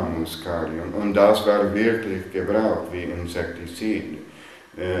Tricoloma muscarium, und das war wirklich gebraucht wie Insektizid.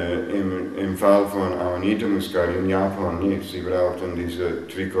 Im Fall von Amanita muscaria in Japan nicht, sie brauchten diese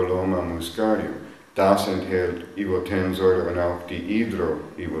Tricoloma muscarium. Das enthält Ibotensäure und auch die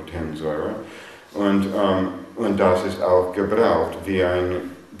Hydroibotensäure. Und das ist auch gebraucht wie ein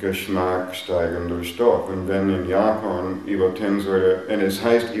geschmacksteigender Stoff. Und wenn in Japan Ibotensäure, und es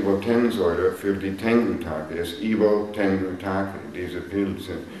heißt Ibotensäure für die Tengutaki, es ist Ibotengutaki, diese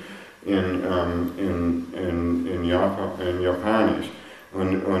Pilze in Japanisch.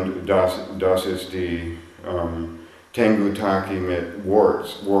 Und das ist die Tengutaki mit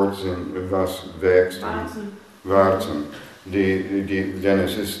Warts. Warts sind, was wächst? Warzen. Denn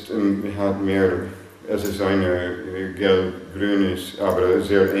es hat mehr, es ist eine gelb-grünes, aber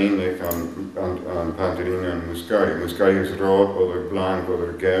sehr ähnlich an Pantherina und Muscaria. Muscaria ist rot oder blank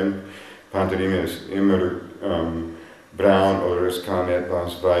oder gelb. Pantherina ist immer braun oder es kann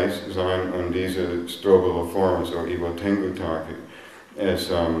etwas weiß sein und diese Strobiloform, so Ibotengutaki,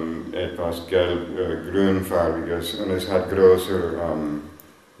 ist etwas gelb-grünfarbiges und es hat größere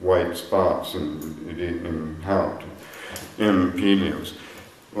White Spots im Haut, im Pilius.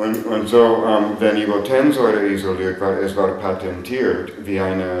 Und so, wenn Ibotensäure isoliert war, es war patentiert wie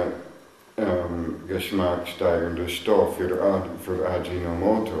eine geschmacksteigende Stoff für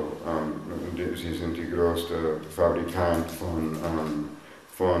Ajinomoto. Sie sind die größte Fabrikant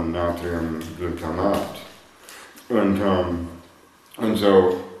von Natriumglutamat. Und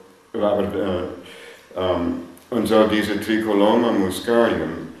so diese Tricoloma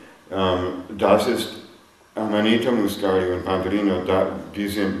muscarium, das ist Amanita muscaria und Pantherina, die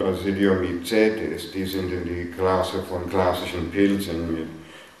sind Basidiomycetes, die sind in die Klasse von klassischen Pilzen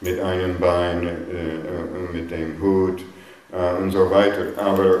mit einem Bein und mit dem Hut und so weiter.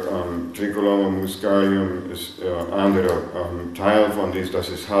 Aber Tricoloma muscarium ist ein anderer Teil von dies, das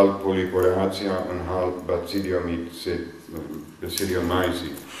ist halb Polyporacea und halb Basidiomycetes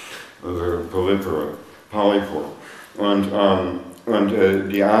oder Polypor. Und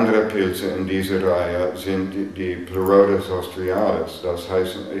die anderen Pilze in dieser Reihe sind die Pleurotus australis, das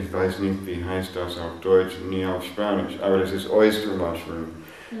heißt, ich weiß nicht, wie heißt das auf Deutsch, nie auf Spanisch, aber das ist Oyster Mushroom.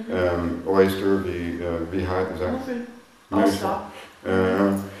 Oyster, wie heißt das?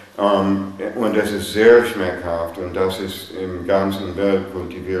 Und das ist sehr schmeckhaft und das ist im ganzen Welt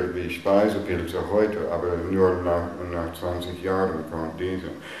kultiviert wie Speisepilze heute, aber nur nach 20 Jahren kommt diese.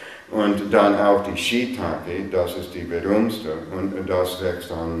 Und dann auch die Shiitake, das ist die berühmteste und das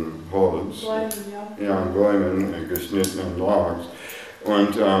wächst an Holz, an Bäumen, geschnittenen Logs.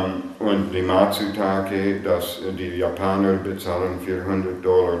 Und die Matsutake, die Japaner bezahlen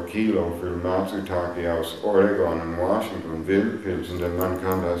 $400 Kilo für Matsutake aus Oregon und Washington, Wildpilzen, denn man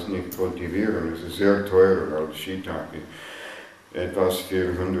kann das nicht kultivieren, es ist sehr teurer als Shiitake, etwas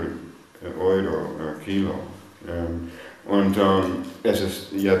 400 € Kilo. Und es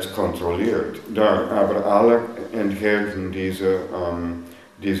ist jetzt kontrolliert da, aber alle enthalten diese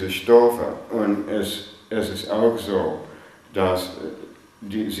Stoffe. Und es ist auch so, dass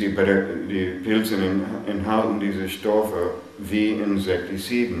die Pilze enthalten diese Stoffe wie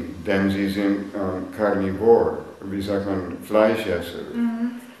Insektiziden, denn sie sind Karnivor. wie sagt man, Fleischesser.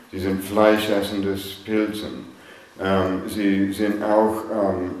 Sie sind fleischessendes Pilzen. Sie sind auch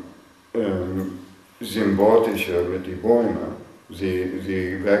symbiotischer mit den Bäumen.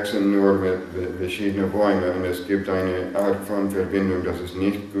 Sie wachsen nur mit verschiedenen Bäumen und es gibt eine Art von Verbindung, das ist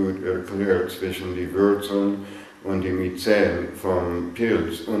nicht gut erklärt, zwischen den Wurzeln und dem Myzel vom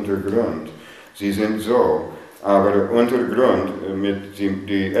Pilz, Untergrund. Sie sind so, aber der Untergrund,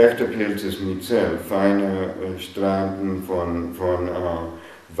 die echte Pilz ist Myzel, feine Stranden von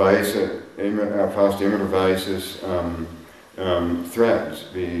weiße, fast immer weißes Threads,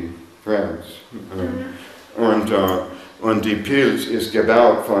 wie Threads. Und die Pilz ist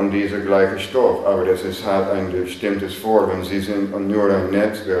gebaut von diesem gleichen Stoff, aber hat ein bestimmtes Form und sie sind nur ein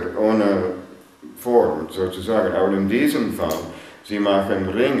Netzwerk ohne Form sozusagen. Aber in diesem Fall, sie machen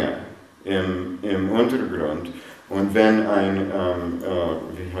Ringe im Untergrund und wenn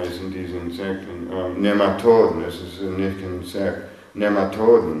wie heißen diese Insekten? Nematoden, es ist nicht ein Insekt,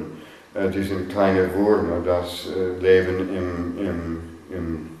 Nematoden, die sind kleine Würmer, das leben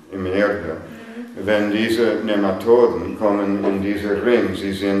im Erde. Wenn diese Nematoden kommen in diesen Ring,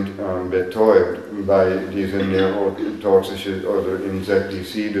 sie sind betäubt bei diesem neurotoxischen oder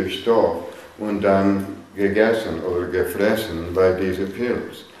insektiziden Stoff und dann gegessen oder gefressen bei diesem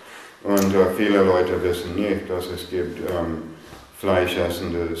Pilz. Und viele Leute wissen nicht, dass es gibt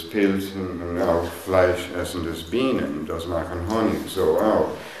fleischessendes Pilzen und auch fleischessendes Bienen, das machen Honig so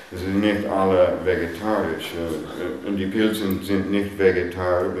auch. Es sind nicht alle vegetarisch. Und die Pilze sind nicht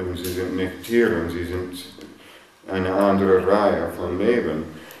vegetarisch, sie sind nicht Tiere, sie sind eine andere Reihe von Leben.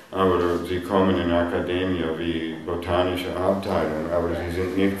 Aber sie kommen in Akademie wie botanische Abteilung, aber sie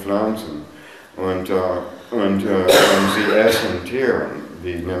sind nicht Pflanzen. Und sie essen Tiere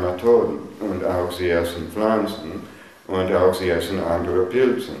wie Nematoden und auch sie essen Pflanzen und auch sie essen andere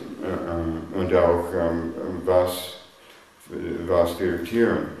Pilze und auch was für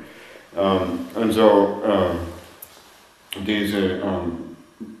Tiere. Und so,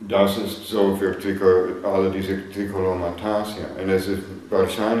 das ist so für alle diese Tricholomatasien. Und es ist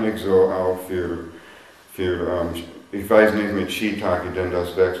wahrscheinlich so auch für ich weiß nicht mit Shiitake, denn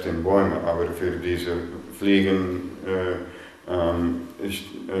das wächst in Bäumen, aber für diese Fliegen,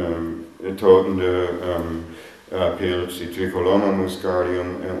 totende Pilz, die Tricholoma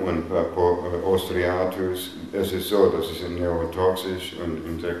muscarium und Ostreatus, es ist so, dass es neurotoxisch und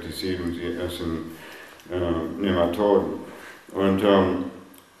Insektizid und sie essen Nematoden. Und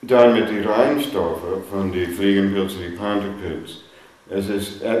dann mit den Reinstoffen von den Fliegenpilz und den Pantherpilz, es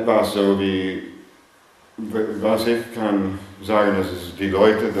ist etwas so wie, was ich kann sagen, es ist, die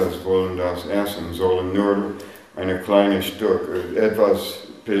Leute, das wollen das essen, sollen nur ein kleines Stück, etwas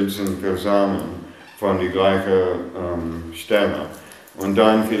Pilzen versammeln von die gleichen Stämme und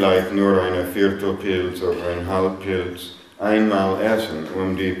dann vielleicht nur eine Viertelpilz oder ein Halbpilz einmal essen,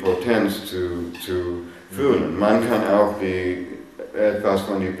 um die Potenz zu fühlen. Man kann auch etwas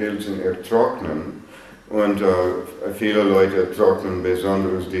von den Pilzen ertrocknen und viele Leute trocknen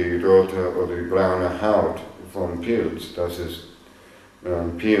besonders die rote oder die braune Haut vom Pilz, das ist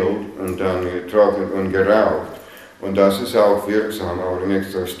peelt und dann getrocknet und geraucht. Und das ist auch wirksam, aber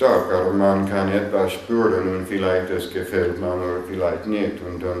nicht so stark. Aber man kann etwas spüren und vielleicht es gefällt man oder vielleicht nicht.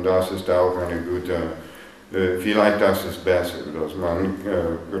 Und das ist auch eine gute, vielleicht das ist besser, dass man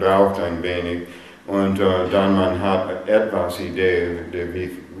raucht ein wenig und dann man hat etwas Idee,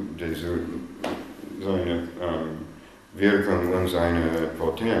 seine Wirkung und seine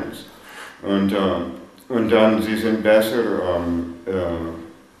Potenz. Und dann sie sind besser,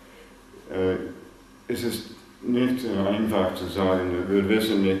 es ist nicht einfach zu sagen, wir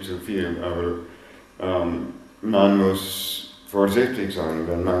wissen nicht zu viel, aber man muss vorsichtig sein,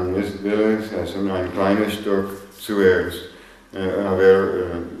 wenn man will essen, ein kleines Stück zuerst,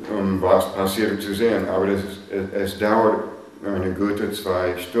 um was passiert zu sehen, aber es dauert eine gute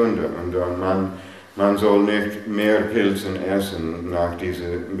 2 Stunden und man soll nicht mehr Pilzen essen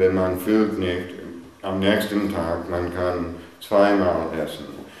wenn man fühlt nicht, am nächsten Tag, man kann 2-mal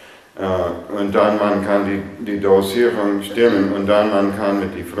essen. Und dann man kann die Dosierung stimmen und dann man kann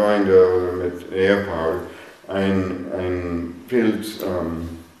mit den Freunden oder mit Ehepaar ein Pilz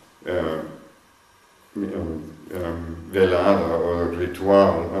Velada oder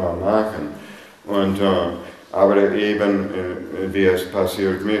Ritual machen. Und, aber eben, wie es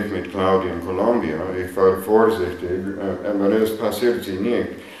passiert mit Claudia in Kolumbien, ich war vorsichtig, aber es passiert sie nicht,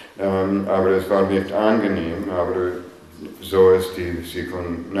 aber es war nicht angenehm, aber so ist die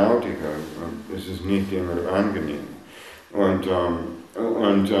Psychonautika, es ist nicht immer angenehm.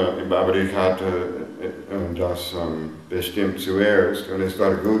 Aber ich hatte das bestimmt zuerst und es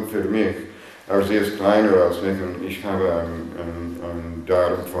war gut für mich. aber sie ist kleiner als mich und ich habe einen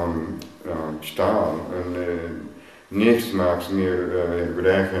Darm von Stahl und nichts mag mir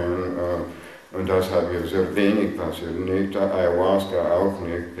brechen und das hat mir sehr wenig passiert, nicht Ayahuasca auch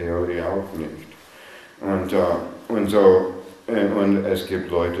nicht, PSI auch nicht. Und es gibt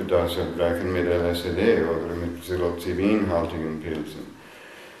Leute, die zerbrechen mit LSD oder mit psilocybin-haltigen Pilzen.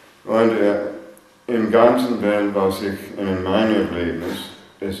 Und im ganzen Welt, was ich in meinem Erlebnis,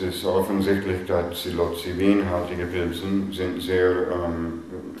 es ist offensichtlich, dass psilocybin-haltige Pilze sind sehr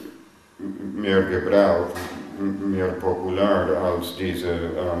mehr gebraucht, mehr populär als diese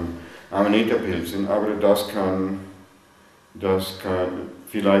Amanita-Pilze, aber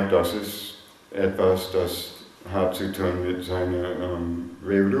vielleicht das ist etwas, das hat zu tun mit seinem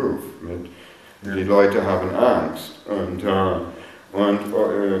Beruf. Die Leute haben Angst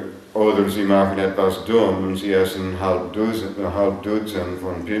oder sie machen etwas dumm und sie essen halb Dutzend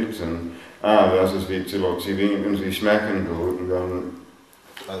von Pilzen. Das ist wie Psilocybin und sie schmecken gut. Und dann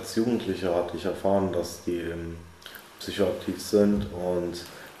als Jugendlicher hatte ich erfahren, dass die psychoaktiv sind und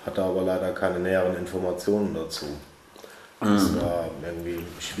hatte aber leider keine näheren Informationen dazu. Das war irgendwie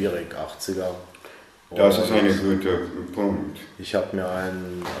schwierig, 80er. Das ist ein guter Punkt. Ich habe mir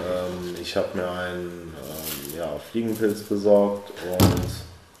einen Fliegenpilz besorgt und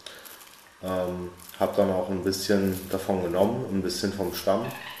habe dann auch ein bisschen davon genommen, ein bisschen vom Stamm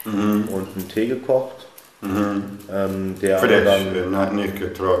und einen Tee gekocht. Der frisch, dann nicht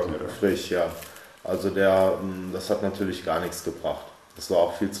getrocknet. Frisch, ja. Also das hat natürlich gar nichts gebracht. Das war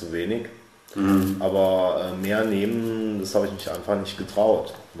auch viel zu wenig. Aber mehr nehmen, das habe ich mich einfach nicht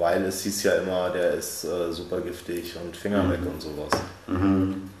getraut, weil es hieß ja immer, der ist super giftig und Finger weg und sowas.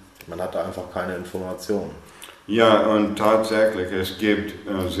 Man hatte einfach keine Informationen. Ja, und tatsächlich, es gibt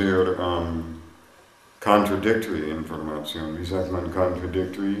sehr contradictory Informationen. Wie sagt man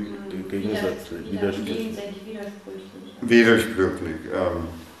contradictory? Gegensätzlich, widersprüchlich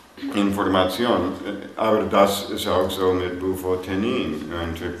Informationen. Aber das ist auch so mit Bufotenin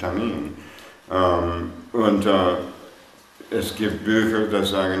und Tryptamin. Es gibt Bücher, die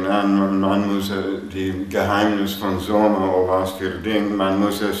sagen, man muss die Geheimnis von Sommer oder was für Ding, man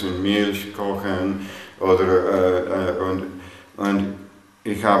muss es in Milch kochen und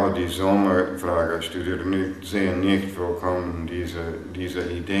ich habe die Sommerfrage studiert und ich sehe nicht, wo kommen diese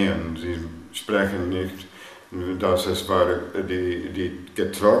Ideen. Sie sprechen nicht, dass es war, die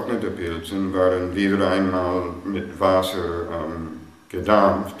getrockneten Pilze waren wieder einmal mit Wasser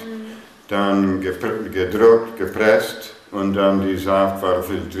gedampft, dann gedrückt, gepresst und dann die Saft war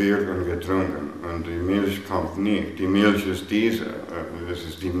filtriert und getrunken. Und die Milch kommt nicht. Die Milch ist diese, das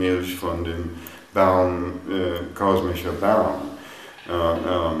ist die Milch von dem Baum, kosmischer Baum.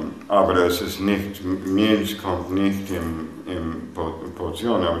 Aber es ist nicht, Milch kommt nicht in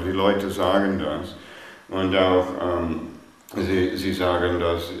Portion, aber die Leute sagen das. Und auch, sie sagen,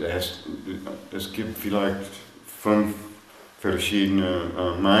 dass es gibt vielleicht 5 verschiedene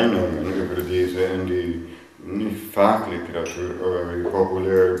Meinungen über diese in die nicht Fachliteratur, aber die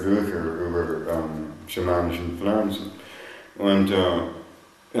populäre Bücher über schamanischen Pflanzen. Und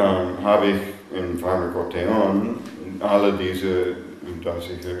habe ich in Pharmacotheon alle diese, das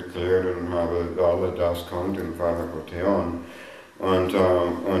ich erklärt habe, alle das kommt in Pharmacotheon und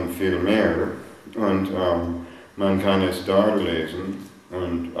viel mehr. Und man kann es da lesen,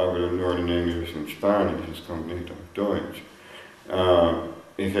 aber nur in Englisch und Spanisch, es kommt nicht auf Deutsch.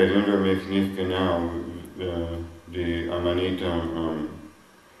 Ich erinnere mich nicht genau, die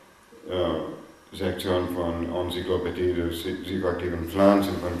Amanita-Sektion von Enzyklopädie der psychoaktiven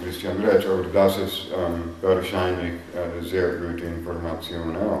Pflanzen von Christian Retsch, aber das ist wahrscheinlich sehr gute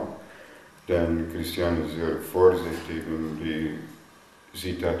Information auch. Denn Christian ist sehr vorsichtig in die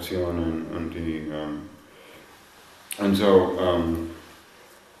Zitationen und die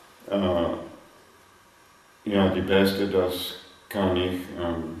die beste, das kann ich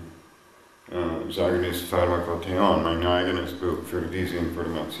sagen, ist Pharmacotheon, mein eigenes Buch für diese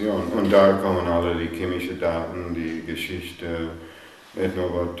Information. Und da kommen alle die chemischen Daten, die Geschichte,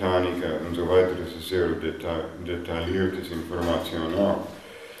 Ethnobotanika und so weiter. Das ist sehr detailliertes Information auch.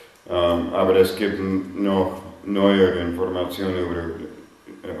 Aber es gibt noch neuere Informationen über,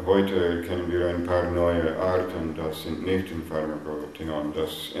 heute kennen wir ein paar neue Arten, das sind nicht in Pharmacotheon,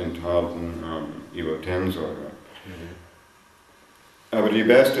 das enthalten Ibotensäure. Aber die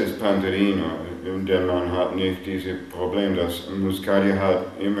beste ist Pantherina, denn man hat nicht dieses Problem, dass Muscaria hat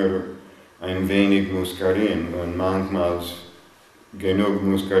immer ein wenig Muscarin und manchmal genug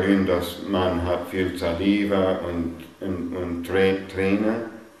Muscarin, dass man hat viel Saliva und Träne,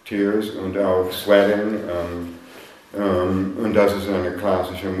 Tears und auch Sweating, Und das ist eine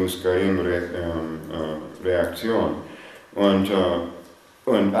klassische Muskarin-Reaktion. Und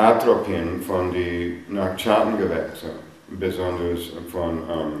Atropin von den Nachtschattengewächsen, besonders von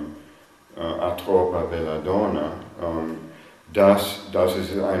Atropa belladonna, das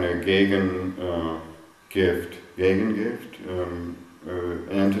ist eine Gegengift,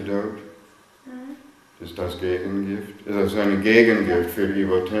 Antidote. Ist das Gegengift? Das ist ein Gegengift für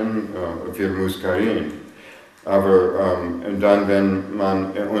Iboten, für Muskarin. Aber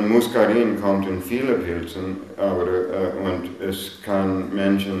und Muskarin kommt in viele Pilzen, und es kann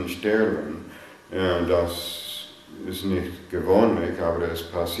Menschen sterben. Das ist nicht gewöhnlich, aber es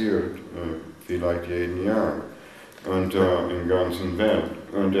passiert vielleicht jeden Jahr und in der ganzen Welt.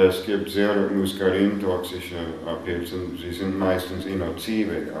 Und es gibt sehr muskarintoxische Pilze, sie sind meistens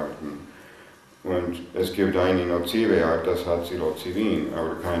innozive Arten. Und es gibt eine innozive Art, das hat Psilocybin,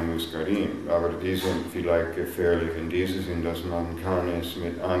 aber kein Muskarin. Aber die sind vielleicht gefährlich in diesem Sinn, dass man kann es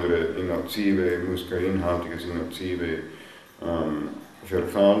mit anderen muskarinhaltiges Innozive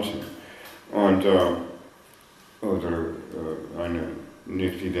verfälschen. Und, oder eine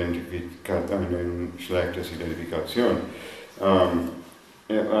schlechte Identifikation.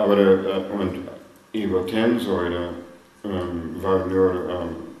 Und Ibotensäure war nur,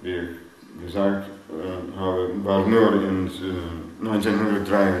 wie gesagt habe, war nur in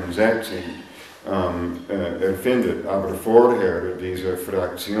 1963 erfindet, aber vorher diese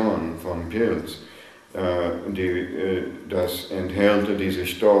Fraktion von Pilz, das enthält diesen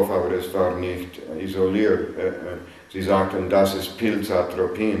Stoff, aber es war nicht isoliert. Sie sagten, das ist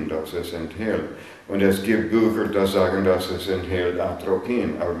Pilzatropin, das es enthält. Und es gibt Bücher, die sagen, dass es enthält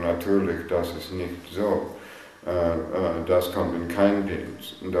Atropin, aber natürlich, das ist nicht so. Das kommt in kein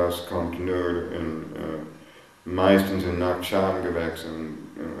Pilz. Das kommt nur meistens in Nachtschattengewächsen,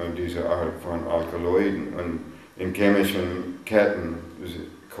 diese Art von Alkaloiden. Und in chemischen Ketten,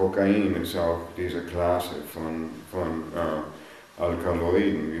 Kokain ist auch diese Klasse von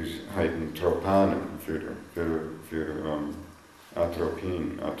Alkaloiden, die heißen Tropanen für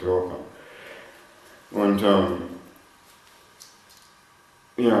Atropin, Atropa. Und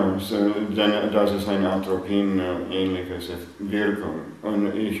das ist eine Atropin-ähnliche Wirkung.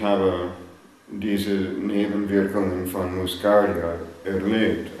 Und ich habe diese Nebenwirkungen von Muscaria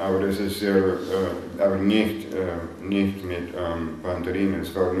erlebt, aber das ist aber nicht mit Pantherine,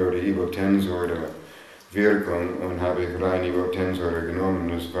 es war nur die Ibotensäure-Wirkung und habe ich rein Ibotensäure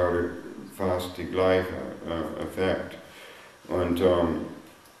genommen, das war fast die gleiche Effekt. Und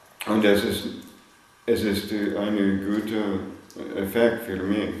es ist ein guter Effekt für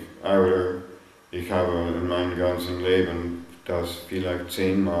mich, aber ich habe in meinem ganzen Leben das vielleicht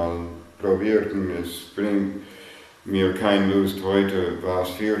 10-mal probiert und es bringt mir keine Lust heute, was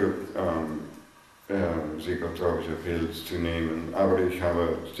für psychotropische Pilze zu nehmen, aber ich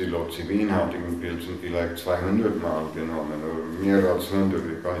habe psilocybinhaltigen Pilzen vielleicht 200-mal genommen oder mehr als 100,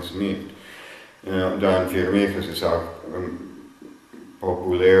 ich weiß nicht. Dann für mich ist es auch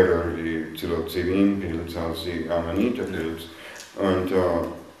populärer die Psilocybin-Pilz als die Amanita-Pilz. Und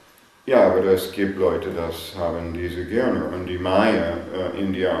aber es gibt Leute, das haben diese gerne. Und die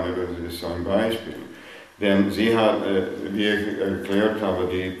Maya-Indianer, das ist ein Beispiel. Denn sie hat, wie ich erklärt habe,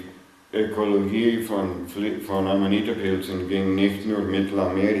 die Ökologie von Amanita-Pilzen ging nicht nur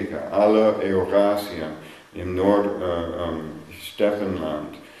Mittelamerika, alle Eurasien, im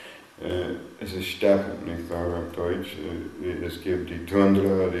Nordsteppenland. Es ist Steppen, nicht wahr, auf Deutsch. Es gibt die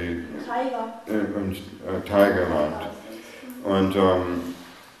Tundra, die Tigerland. Und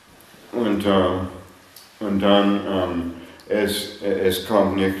dann es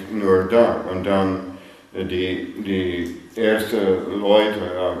kommt nicht nur da. Und dann die ersten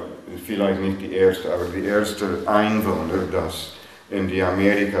Leute, vielleicht nicht die erste, aber die ersten Einwohner, die in die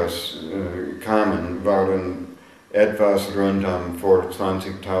Amerikas kamen, waren etwas rund vor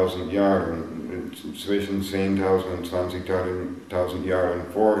 20.000 Jahren, zwischen 10.000 und 20.000 Jahren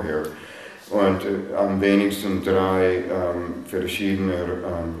vorher. Und am wenigsten 3 verschiedene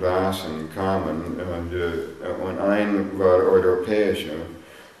Rassen kamen. Und ein war europäischer,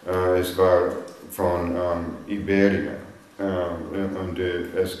 es war von Iberia. Und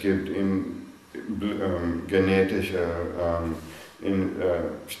es gibt genetische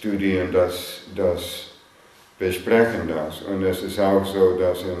Studien, das besprechen das. Und es ist auch so,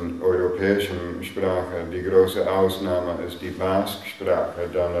 dass in europäischen Sprache die große Ausnahme ist die Basque-Sprache,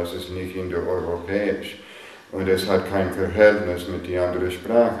 dann das ist nicht indoeuropäisch. Und es hat kein Verhältnis mit der anderen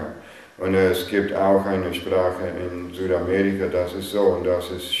Sprache. Und es gibt auch eine Sprache in Südamerika, das ist so, und das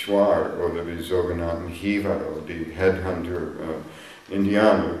ist Shuar, oder die sogenannten Jivaro, die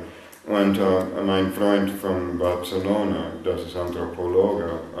Headhunter-Indianer. Und mein Freund von Barcelona, das ist Anthropologe,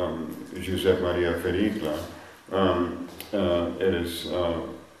 Josep Maria Fericla,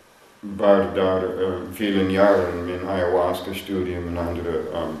 war da vielen Jahren in Ayahuasca-Studien und andere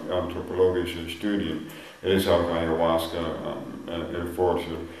anthropologische Studien. Ist auch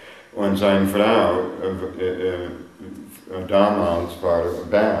Ayahuasca-Erforscher. Und seine Frau damals war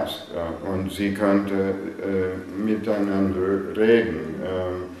Basque und sie konnte miteinander reden,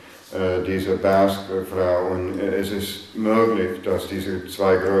 diese Basque-Frau. Und es ist möglich, dass diese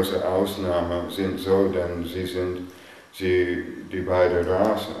zwei große Ausnahmen sind so, denn sie sind die beiden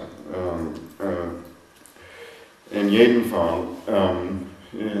Rassen. In jedem Fall,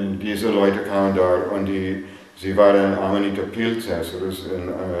 diese Leute kamen da und sie waren Amanita-Pilzesser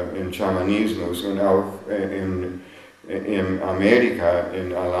in Schamanismus und auch in Amerika,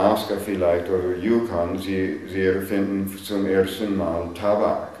 in Alaska vielleicht oder Yukon, sie erfinden zum ersten Mal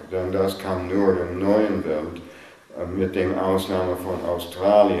Tabak, denn das kam nur in der neuen Welt, mit der Ausnahme von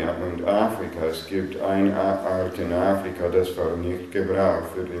Australien und Afrika. Es gibt eine Art in Afrika, das war nicht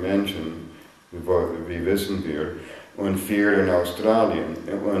gebraucht für die Menschen, wie wissen wir, und 4 in Australien.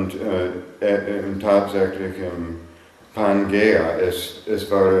 Und tatsächlich im Pangea, es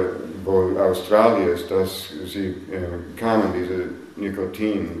war, wo Australien ist, dass sie kamen, diese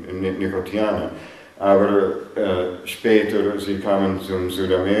Nikotianer. Aber später, sie kamen zum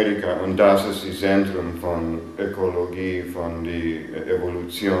Südamerika und das ist das Zentrum von Ökologie, von der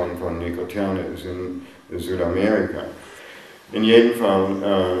Evolution von Nikotianer in Südamerika. In jedem Fall,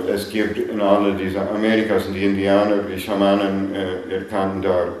 es gibt in all dieser Amerikas und die Indianer, die Schamanen erkannten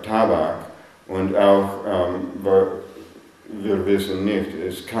da Tabak und auch, wir wissen nicht,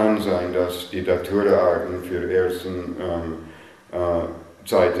 es kann sein, dass die Naturarten für ersten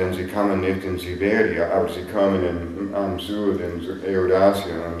Zeit, denn sie kamen nicht in Sibirien, aber sie kamen am Süd, in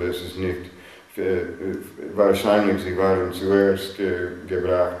Eurasien, und es ist nicht, wahrscheinlich sie waren zuerst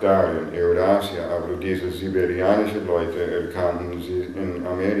gebracht da in Eurasien, aber diese sibirianischen Leute erkannten sie in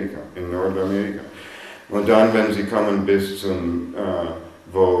Amerika, in Nordamerika. Und dann, wenn sie kommen bis zum,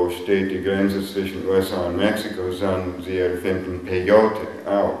 wo steht die Grenze zwischen USA und Mexiko, dann sie erfinden Peyote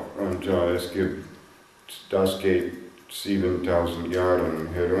auch, und das geht 7000 Jahren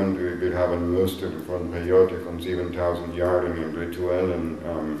herunter. Wir haben Muster von Peyote von 7000 Jahren im rituellen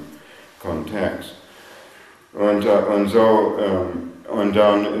Kontext. Und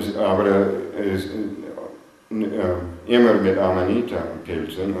dann ist aber immer mit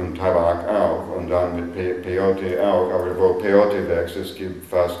Amanita-Pilzen und Tabak auch und dann mit Peyote auch, aber wo Peyote wächst, es gibt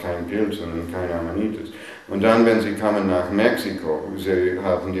fast kein Pilzen und keine Amanitas. Und dann, wenn sie kamen nach Mexiko, sie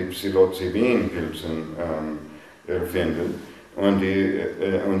hatten die Psilocybin-Pilzen erfinden und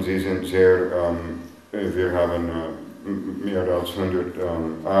sie sind sehr, wir haben mehr als 100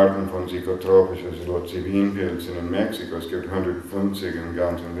 Arten von psychotropischen Psilocybin-Pilzen in Mexiko. Es gibt 150 in der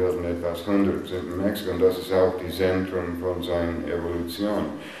ganzen Welt und etwas 100 sind in Mexiko und das ist auch das Zentrum von seiner Evolution.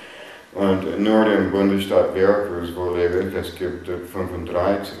 Und nur im Bundesstaat Veracruz, wo lebe ich, es gibt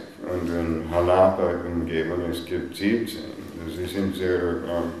 35 und in Jalapa-Umgebung es gibt 17. Sie sind sehr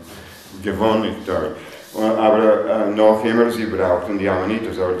gewöhnlich dort. Aber noch immer, sie brauchten die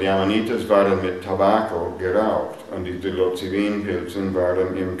Amanitas, aber die Amanitas waren mit Tabako geraucht und die Psilocybin-Pilzen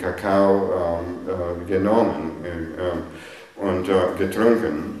waren im Kakao genommen und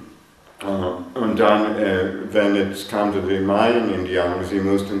getrunken. Und dann, wenn es kam zu den Mayan-Indianern, sie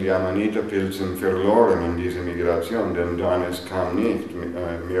mussten die Amanita-Pilzen verloren in dieser Migration, denn dann es kam nicht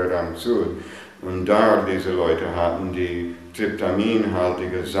mehr am Süd. Und da diese Leute hatten die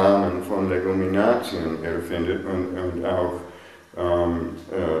Tryptamin-haltige Samen von Leguminaceen erfindet und auch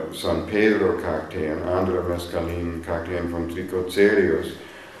San Pedro-Kakteen, andere Mescalin-Kakteen von Trichocereus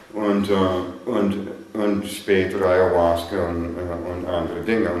und später Ayahuasca und andere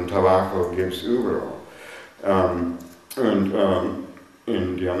Dinge. Und Tabako gibt es überall.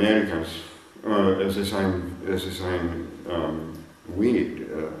 In den Amerikas, es ist ein Weed,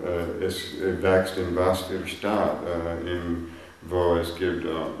 es wächst in was für Stadt, wo es gibt,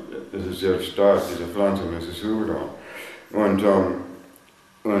 es ist sehr stark, diese Pflanze, es ist überall.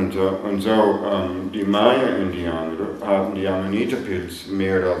 Und so, die Maya-Indianer haben die Amanita-Pilz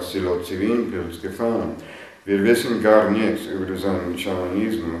mehr als Psilocybin-Pilz gefangen. Wir wissen gar nichts über seinen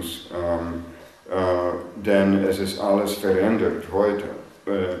Schamanismus, denn es ist alles verändert heute.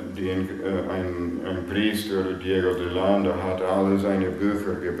 Ein Priester, Diego de Landa, hat alle seine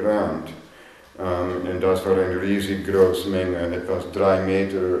Bücher gebrannt. Und das war eine riesig große Menge, etwas 3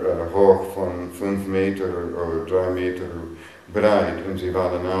 Meter hoch von 5 Meter oder 3 Meter breit. Und sie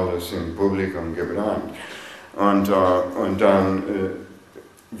waren alles im Publikum gebrannt. Und dann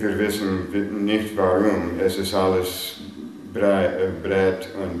wir wissen nicht warum, es ist alles breit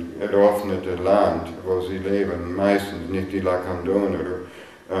und eröffnete Land, wo sie leben, meistens nicht die Lakandoner,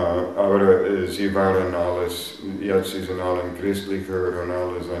 aber sie waren alles, jetzt sie sind alle christlicher und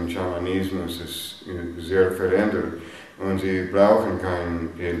alles, ein Schamanismus ist sehr verändert und sie brauchen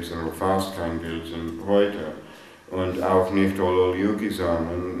keinen Pilz oder fast keinen Pilz heute und auch nicht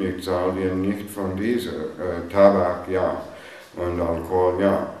Ololiuki-Samen, nicht Salvien, nicht von dieser, Tabak ja und Alkohol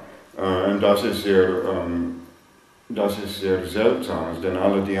ja. Und das ist sehr seltsam, denn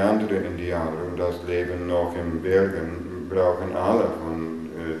alle die anderen Indianer, das leben noch in Bergen, brauchen alle von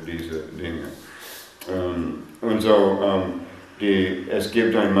diese Dinge. Und so, es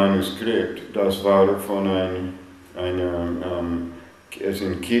gibt ein Manuskript, das war von es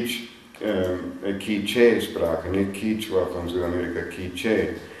in Quiche-Sprache, nicht Quichua von Südamerika,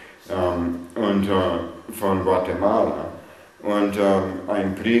 Quiche, und von Guatemala. Und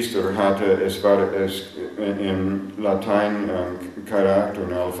ein Priester hatte, es war in Latein Charakter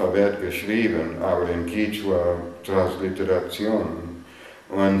und Alphabet geschrieben, aber in Quichua Transliteration.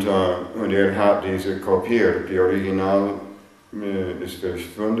 Und er hat diese kopiert, die Original ist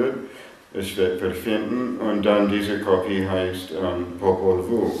verschwunden, ist verfinden und dann diese Kopie heißt Popol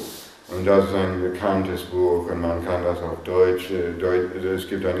Vuh. Und das ist ein bekanntes Buch und man kann das auf Deutsch, es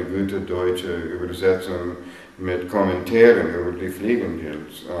gibt eine gute deutsche Übersetzung mit Kommentaren über die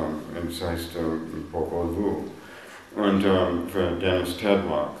Fliegenpilz, das heißt Popol Vuh. Und für Dennis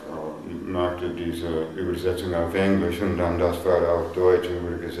Tedlock machte diese Übersetzung auf Englisch und dann das war auf Deutsch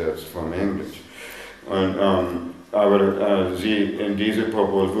übersetzt vom Englisch. Und, aber sie in diese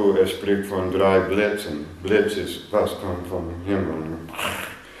Popol Vuh, es spricht von 3 Blitzen. Blitz ist, was kommt vom Himmel.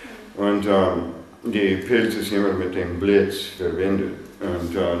 Und die Pilz ist immer mit dem Blitz verwendet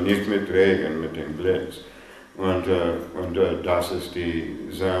und nicht mit Regen, mit dem Blitz. Und das ist die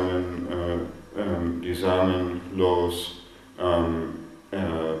samenlos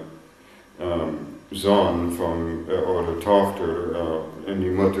Sohn oder Tochter in die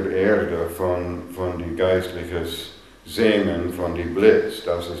Mutter Erde von die geistliches Semen von die Blitz.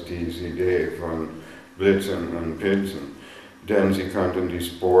 Das ist diese Idee von Blitzen und Pilzen. Denn sie konnten die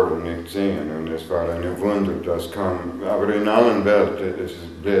Sporen nicht sehen und es war ein Wunder, das kam. Aber in allen Welten ist es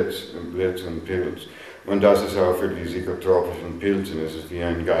Blitz und Pilz. Und das ist auch für die psychotropischen Pilze, es ist wie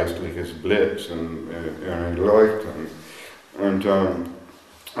ein geistliches Blitz und eine Leuchtung. Und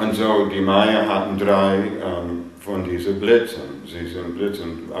so, die Maya hatten 3 von diesen Blitzen. Sie sind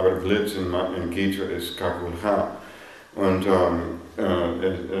Blitzen, aber Blitz in Quichua ist Kakulha. Und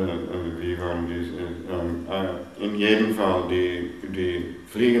wie waren diese? In jedem Fall, die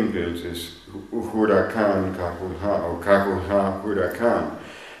Fliegenpilz ist Huracan Kakulha, oder Kakulha Huracan.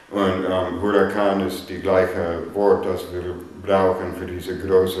 Und Huracan ist die gleiche Wort, das wir brauchen für diese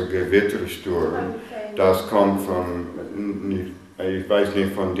große Gewittersturm. Das kommt von, ich weiß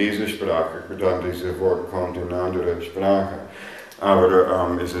nicht von dieser Sprache, dann dieses Wort kommt in eine andere Sprache.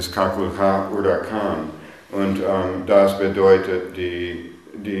 Aber es ist Kakulha Huracan. Und das bedeutet die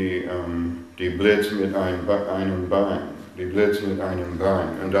Blitz mit einem Bein. Die Blitz mit einem Bein.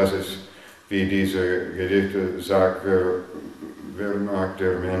 Und das ist, wie diese Gedichte sagt, wer mag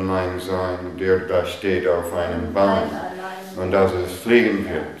der Männlein sein, der da steht auf einem Bein. Und das ist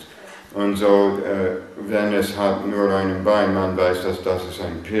Fliegenpilz. Und so, wenn es hat nur ein Bein, man weiß, dass das ist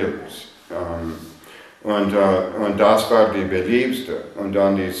ein Pilz. Und das war die beliebste. Und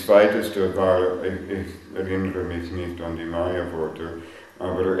dann die zweiteste war, ich erinnere mich nicht an die Maya-Worte,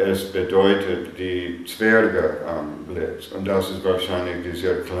 aber es bedeutet die Zwergeblitz. Und das ist wahrscheinlich die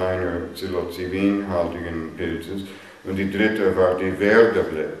sehr kleine psilocybin-haltigen Pilze. Und die dritte war die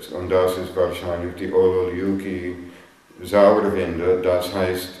Verdeblitz. Und das ist wahrscheinlich die Ololiuki-Sauerwinde, das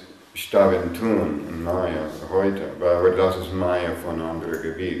heißt Staventun in Maya heute, aber das ist Maya von anderem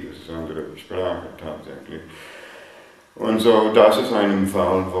Gebiet, das ist eine andere Sprache tatsächlich. Und so, das ist ein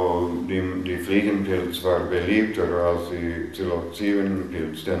Fall, wo die Fliegenpilz war beliebter als die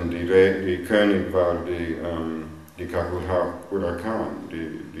Psilocybin-Pilz, denn die König war die Kakulha Huracan,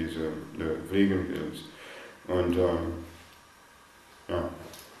 der Fliegenpilz. Und ja.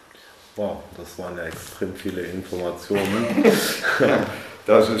 Wow, das waren ja extrem viele Informationen.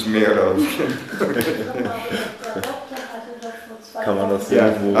 Das ist mehr als. Kann man das ja,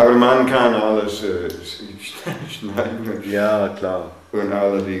 irgendwo. Aber man kann alles schneiden. Ja, klar. Und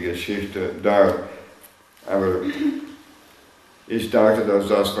alle die Geschichte da. Aber ich dachte, dass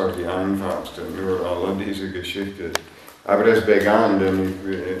das war die einfachste, nur alle diese Geschichte. Aber es begann, denn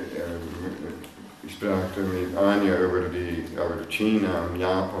ich sprach mit Anja über China und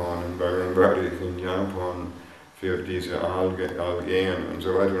Japan und warum war ich in Japan für diese Algen und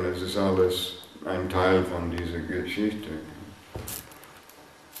so weiter. Und es ist alles ein Teil von dieser Geschichte.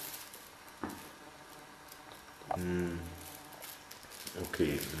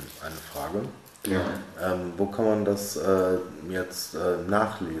 Okay, eine Frage. Ja. Wo kann man das jetzt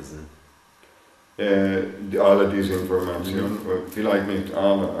nachlesen? Alle diese Informationen, vielleicht nicht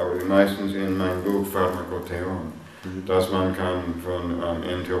alle, aber die meisten in meinem Buch Pharmacotheon, das man kann von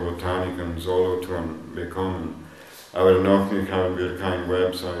Entheogenikern Solothurn bekommen. Aber noch nicht haben wir keine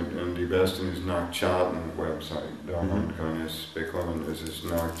Website und die besten ist Nachtschatten-Website, da man kann es bekommen, es ist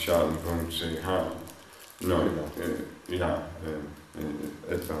nachtschatten.ch. No, ja,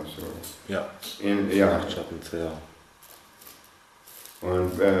 etwas so. Ja, Nachtschatten.ch.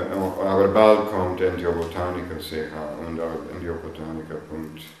 Aber bald kommt Entheogene.ch und auch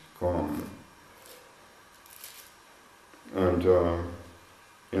entheogene.com. Und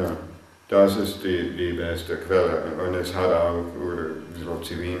ja, das ist die beste Quelle. Und es hat auch über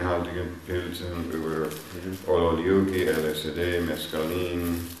psilocybinhaltige Pilze, über Ololiuki, LSD,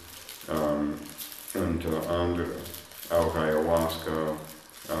 Mescalin und andere, auch Ayahuasca,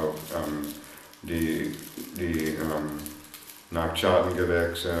 auch die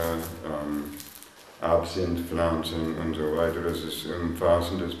Nachtschattengewächse, Absinthpflanzen und so weiter. Das ist ein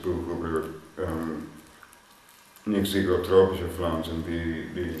umfassendes Buch über nicht psychotropische Pflanzen, sie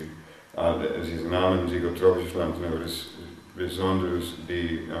sind alle psychotropische Pflanzen, aber das besonders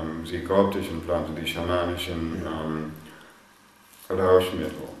die psychotischen Pflanzen, die schamanischen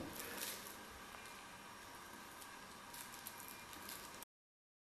Rauschmittel.